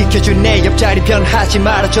여전히 지켜준 내 옆자리 변하지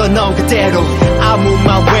말아줘 넌 그대로. I'm on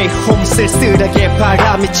my way home 쓸쓸하게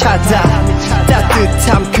바람이 차다.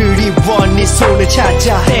 따뜻함 그리워 네 손을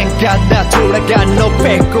찾아. Thank God 나 돌아가 너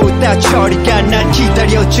뺏고 다 처리가 날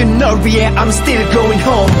기다려준 널 위해 I'm still going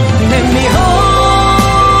home. Let me home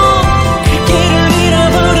길을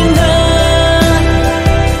잃어버린 날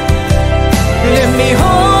Let me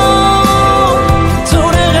home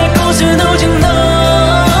돌아갈 곳은 오직 너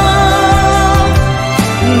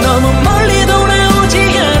너무 멀리 돌아오지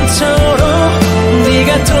않도록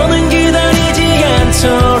네가 더는 기다리지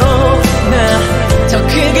않도록 나 더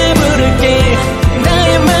크게 부를게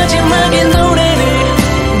나의 마지막의 노래를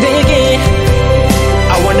내게.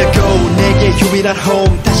 I wanna go 내게 유일한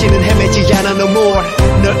home 다시는 헤매지 않아 no more.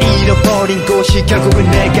 널 잃어버린 곳이 결국은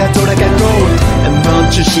내가 돌아갈 곳.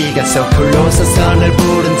 멈춘 시간 속 홀로서서 널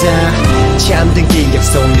부른다. 잠든 기억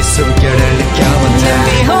속 네 숨결을 느껴본다. Let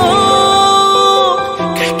me home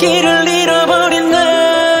갈 길을 잃어버린 날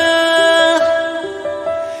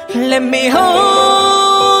Let me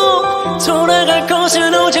home 돌아갈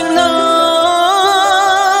곳은 오직 너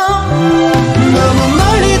너무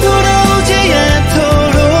멀리 돌아오지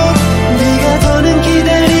않도록 네가 더는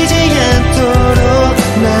기다리지 않도록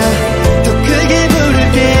나 더 크게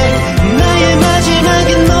부를게 나의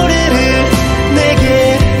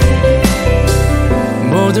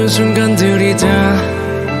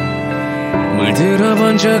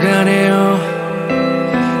들어가네요.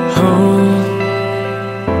 Home,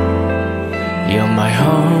 you're my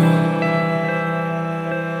home.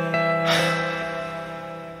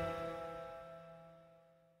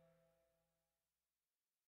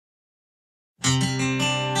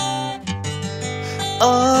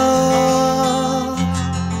 Oh,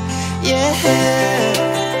 yeah,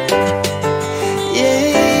 yeah.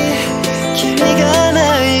君が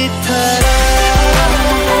泣いたら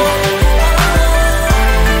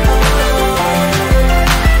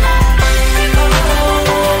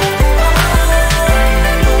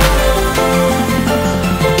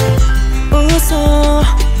嘘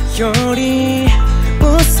より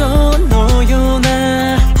嘘のよう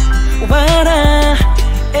な笑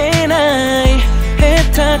えない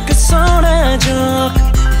下手くそなジョーク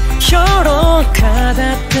評論家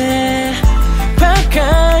だってバ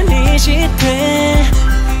カにして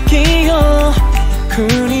記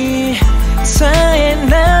憶にさえ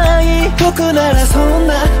ない僕ならそん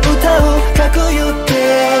な歌を書くよって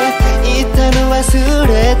言ったの忘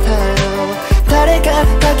れたよ誰か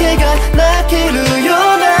だけが泣けるよう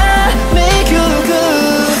な名曲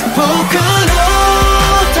僕の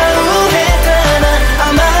歌う下手な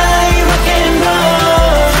甘いロケンロー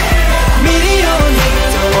ルミリオンヒッ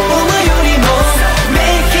トを生むよりも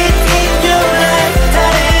Make it in your life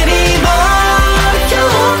誰にも評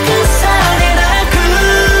価されなく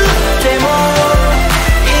ても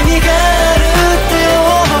意味があるって思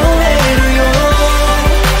えるよ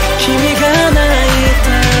君が泣いた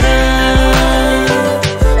ら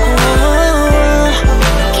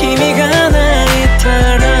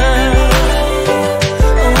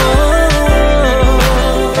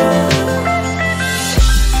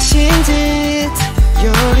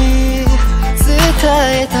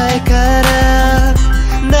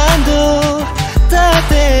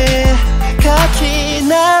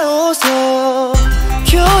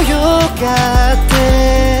があっ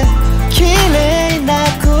て綺麗な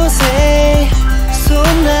個性そん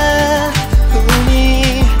な風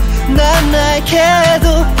になんないけ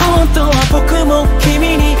ど本当は僕も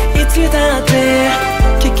君にいつだって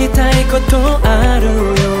聞きたいことある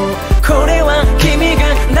よこれは君が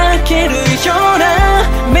泣けるような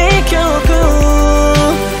名曲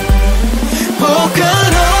僕の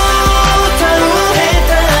歌う下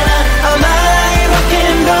手な甘いロケ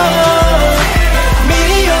ンロール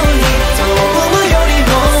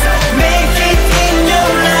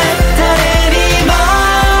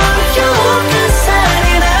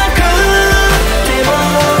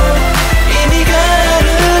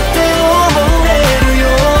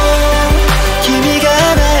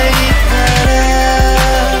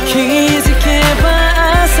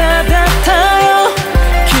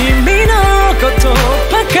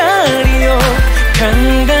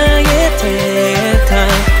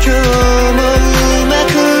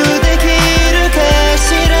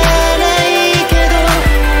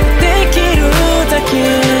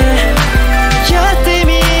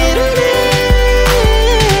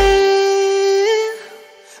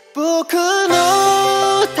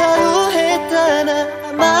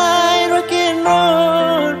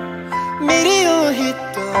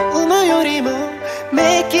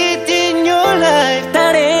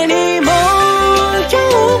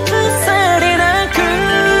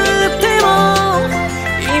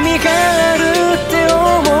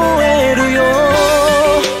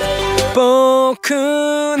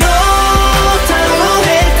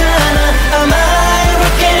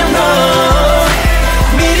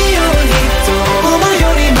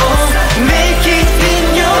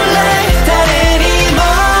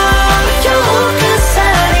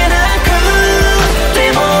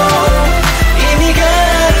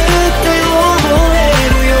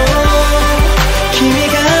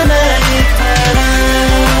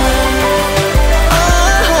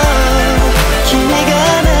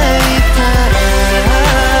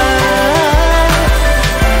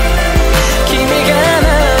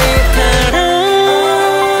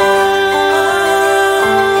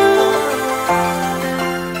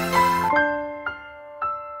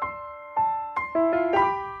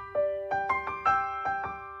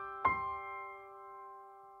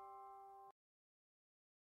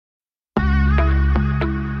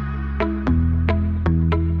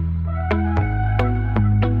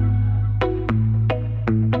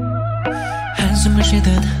숨을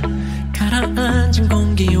쉬듯 가라앉은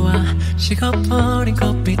공기와 식어버린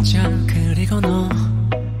커피잔 그리고 너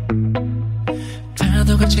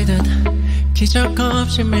파도가 치듯 기적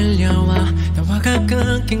없이 밀려와 나와가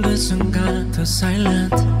끊긴 그 순간 더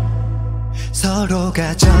silent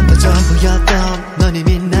서로가 전부였던 넌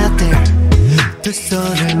이미 not there 두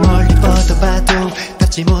손을 멀리 뻗어봐도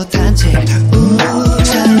닿지 못한 채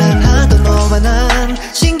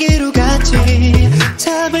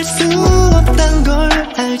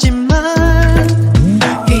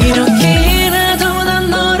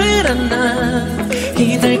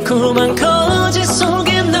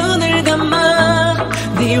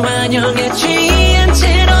환영에 취한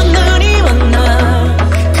채로 눈이 왔나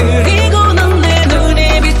그리고 넌 내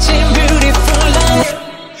눈에 비친 beautiful life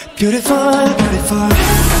Beautiful, beautiful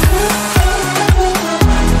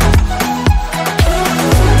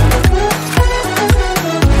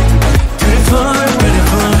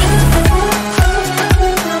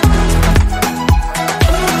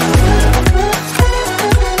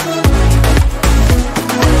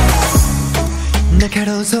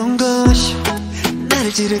날카로운 송곳이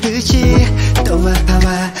나를 찌르듯이 또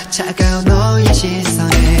아파와 차가운 너의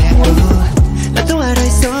시선에 나도 알아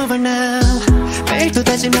it's over now 매일 또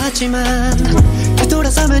다짐하지만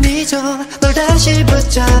뒤돌아서면 잊어 널 다시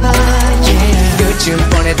붙잡아 yeah. 끝은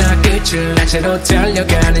뻔해다 끝을 난 채로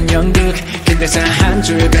달려가는 연극 근데사 한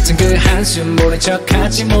줄 같은 그 한숨 모른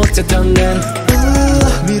척하지 못했던 난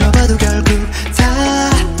밀어봐도 결국 다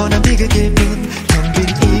뻔한 비극일 뿐 텅빈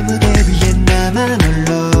이 무대 위에 나만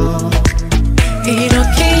홀로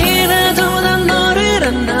이렇게라도 난 너를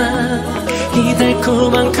안다 이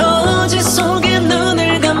달콤한 거짓 속에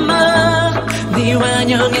눈을 감아 네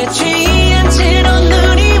환영에 취한 채로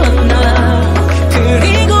눈이 왔나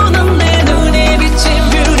그리고 넌 내 눈에 비친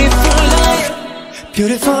beautiful life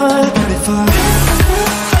Beautiful, beautiful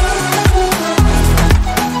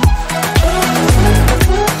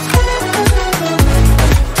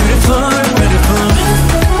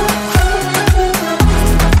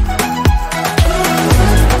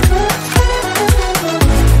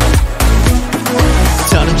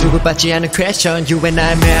주고받지 않은 question You and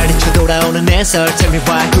I 메아리쳐 돌아오는 answer Tell me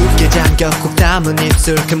why 굳게 잠겨 꼭 담은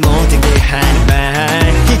입술 그 모든 게 하는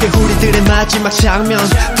말 이게 우리들의 마지막 장면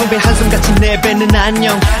텅빈 한숨같이 내뱉는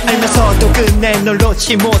안녕 알면서도 끝내 널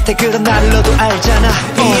놓지 못해 그런 나를 너도 알잖아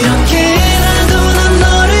이렇게라도 난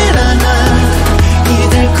너를 안아 이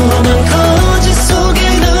달콤한 거짓 속에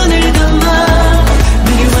눈을 감아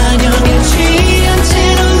네 환영에 취한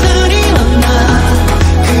채로 눈이 왔나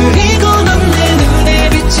그리고 넌 내 눈에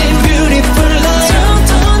비친 beautiful life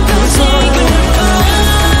Don't say goodbye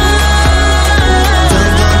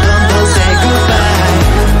Don't say goodbye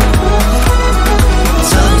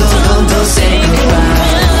Don't say goodbye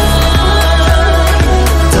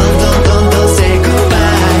Don't say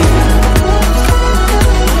goodbye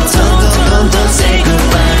Don't say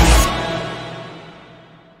goodbye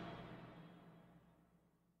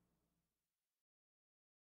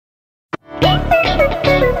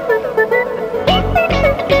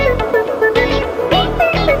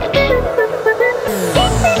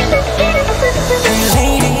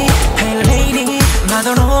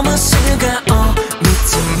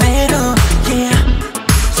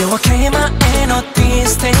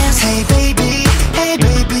Hey baby, hey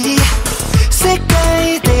baby 世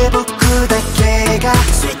界で僕だけが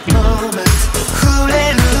Sweet moment 触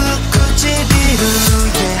れる唇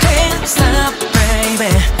Can't stop baby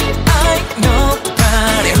I know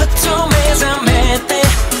body ふと目覚めて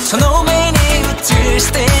その目に映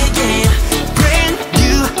して yeah Brand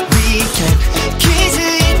new weekend 気づ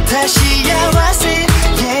いた幸せ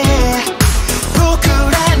Yeah 僕ら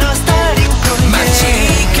のスターリング間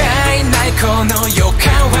違いないこの予感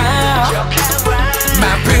は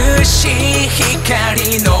眩しい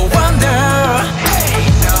光の Wonder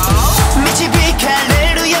導か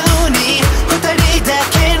れるように二人だ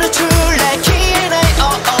けの True Light 消えない Oh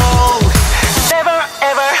oh Never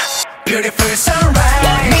ever Beautiful sunrise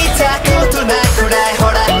見たことないくらいほ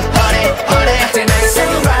らほれほれ当てない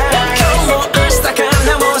sunrise 今日も明日か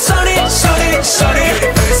らもそれそれそれ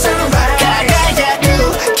Beautiful sunrise 輝く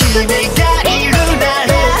君がいるな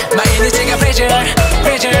ら毎日が pleasure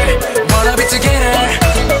pleasure wanna be together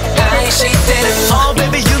愛してる Oh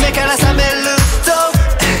baby 夢から覚めると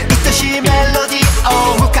愛しいメロディー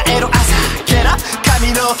を迎える朝 Get up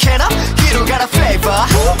髪の毛の広がるフレーバ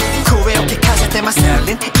ー声を聞かせてます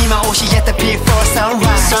今教えた Before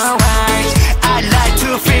sunrise I like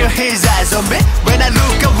to feel his eyes on me When I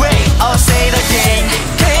look away I'll say it again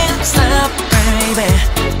Can't stop baby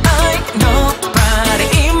I know body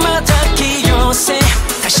今だけ寄せ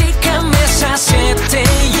確かめさせて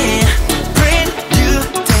Yeah Brand new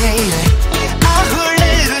day 溢れ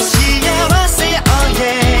る幸せ Oh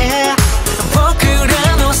yeah 僕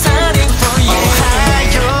らのスターリング For you おは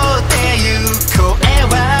ようっていう声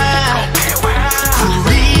は降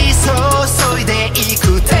り注いでいく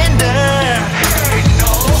Tender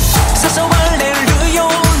誘われるよ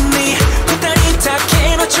うに二人だけ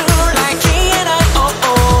の True Light 消えない Oh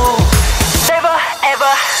oh Never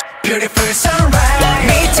ever Beautiful sunrise 見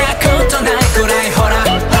たことないくらいほらほ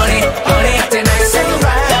れほれ当てない sunrise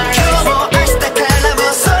今日も明日からも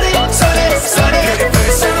それそれそれ Beautiful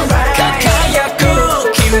sunrise 輝く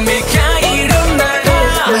君がいるなら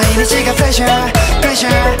毎日がプレジャー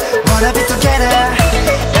Wanna be together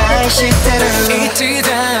愛してるいつ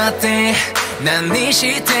だって何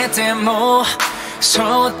してても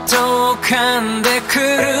そっと浮かんでくる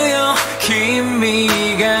よ君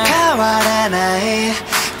が変わらない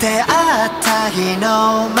出会った日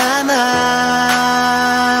のまま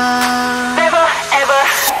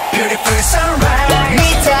Beautiful sunrise 見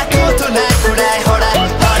たことないくらいほらほ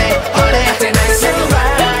れほれ当てない sunrise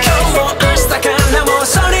今日も明日からも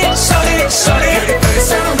それそれそれ Beautiful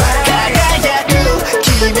sunrise 輝く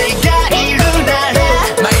君がいるなら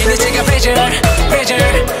毎日が pleasure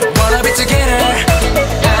Wanna be together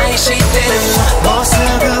愛してるもうす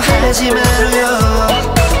ぐ始まるよ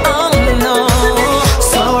Oh no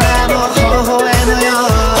空も微笑むよ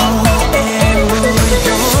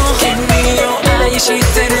君を愛して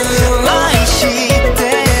る愛して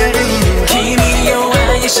る君を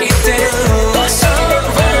愛してる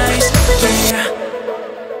Sunrise yeah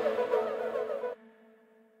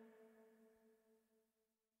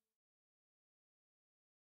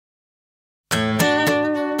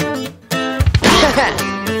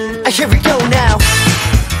Here we go now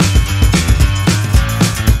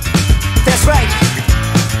That's right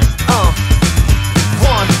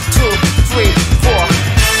 1, 2, 3, 4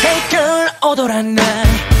 Hey girl 踊らない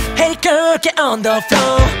Hey girl get on the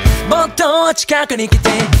floor もっと近くに来て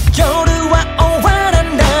夜は終わらな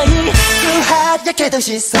い不発やけど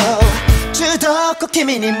しそう中毒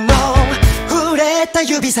君にも触れた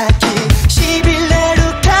指先しびれ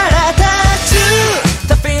る体中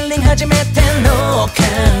The feeling 初めての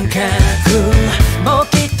感覚もう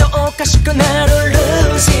きっとおかしくなる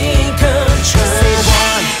Losing control Say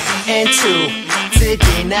 1 and 2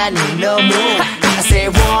次何飲む I say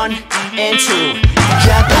 1 and 2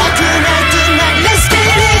やばくない tonight Let's get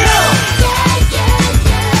it on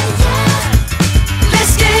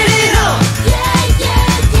Let's get it on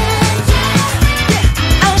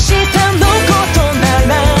明日のことな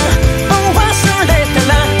らもう忘れた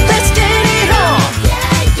ら Let's get it on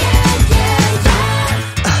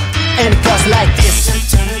And it goes like this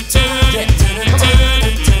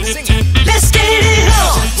Let's get it on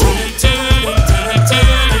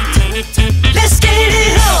Let's get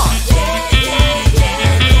it on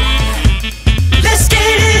Let's get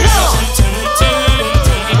it on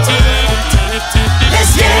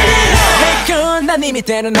Let's get it on Hey girl 何見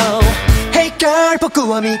てるの Hey girl 僕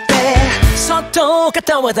を見てそっと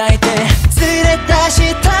肩を抱いて連れ出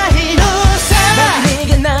したいのさ何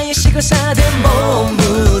気ない仕草でも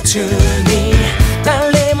夢中に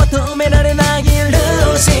誰も止められない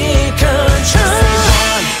Losing control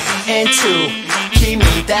Say 1 and 2君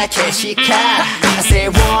だけしか I say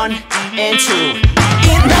 1 and 2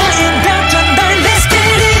 In that tonight Let's get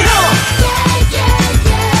it on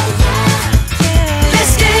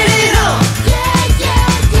Let's get it on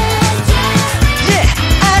Yeah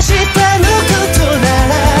明日のことな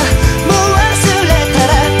らもう忘れたら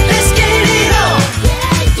Let's get it on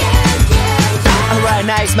Alright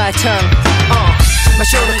now it's my turn 真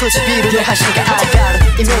正の唇で橋が上がる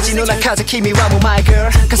イメージの中で君はもう My girl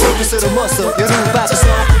加速する妄想夜バブソン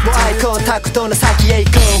もうアイコンタクトの先へ行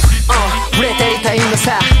こう触れていたいの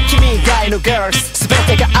さ君以外の girls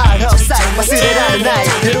全てが out of sight 忘れられない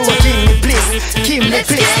夜は君 please 君 please Let's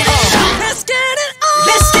get it on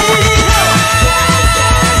Let's get it on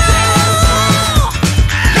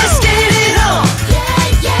Let's get it on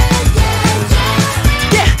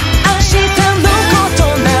Yeah 明日のこと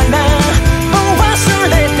ならもう忘れ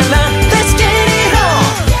たら Let's get it on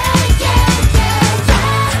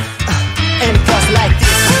And it goes like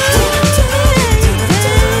this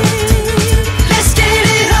Let's get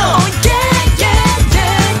it on Yeah yeah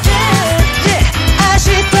yeah yeah Yeah 明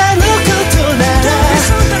日のことなら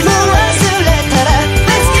もう忘れたら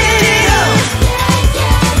Let's get it on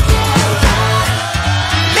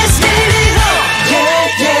Let's get it on Yeah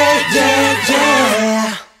yeah yeah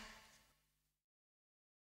yeah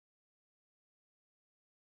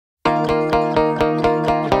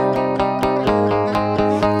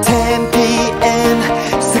 10pm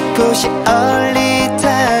少し early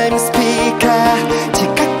time スピーカー近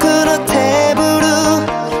くのテーブル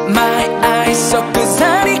My eyes 即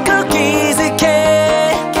座に釘付け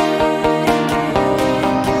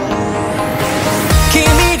君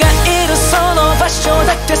がいるその場所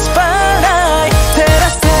だけスパライ照ら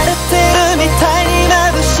されてるみたいに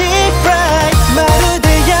眩しい bright まるで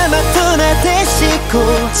大和なでしこ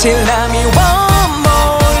チラ見 One more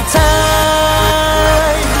time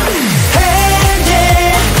Hey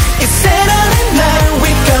yeah 見せられない We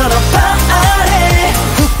gonna party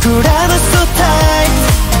膨らむso tight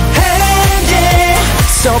Hey yeah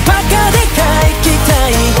そうバカでかい期待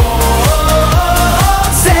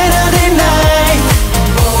背中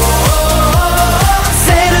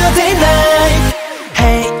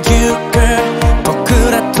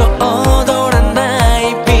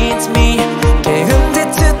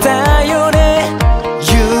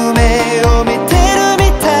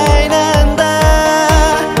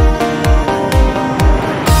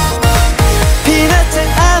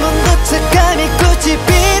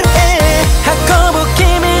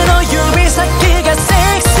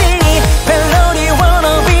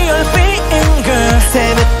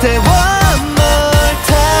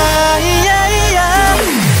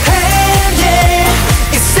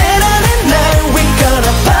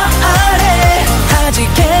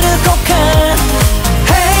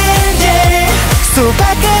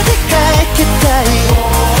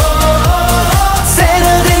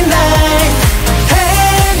Saturday night,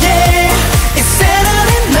 hey yeah, it's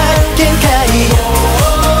Saturday night, 겐가이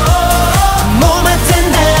몸만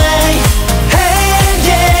tonight, hey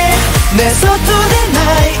yeah, 내 손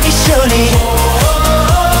tonight一緒に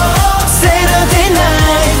Saturday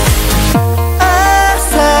night,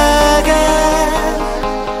朝が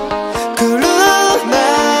来るま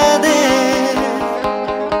で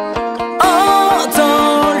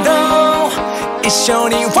踊ろう一緒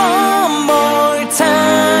に One more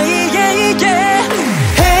time, yeah, yeah.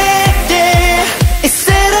 Hey, yeah, it's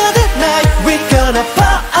Saturday night, we gonna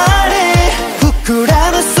party. 膨ら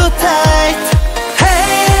む so tight. Hey,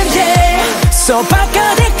 yeah, so バ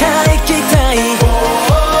カでかい期待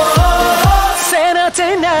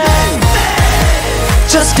Saturday night,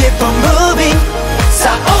 just keep on moving.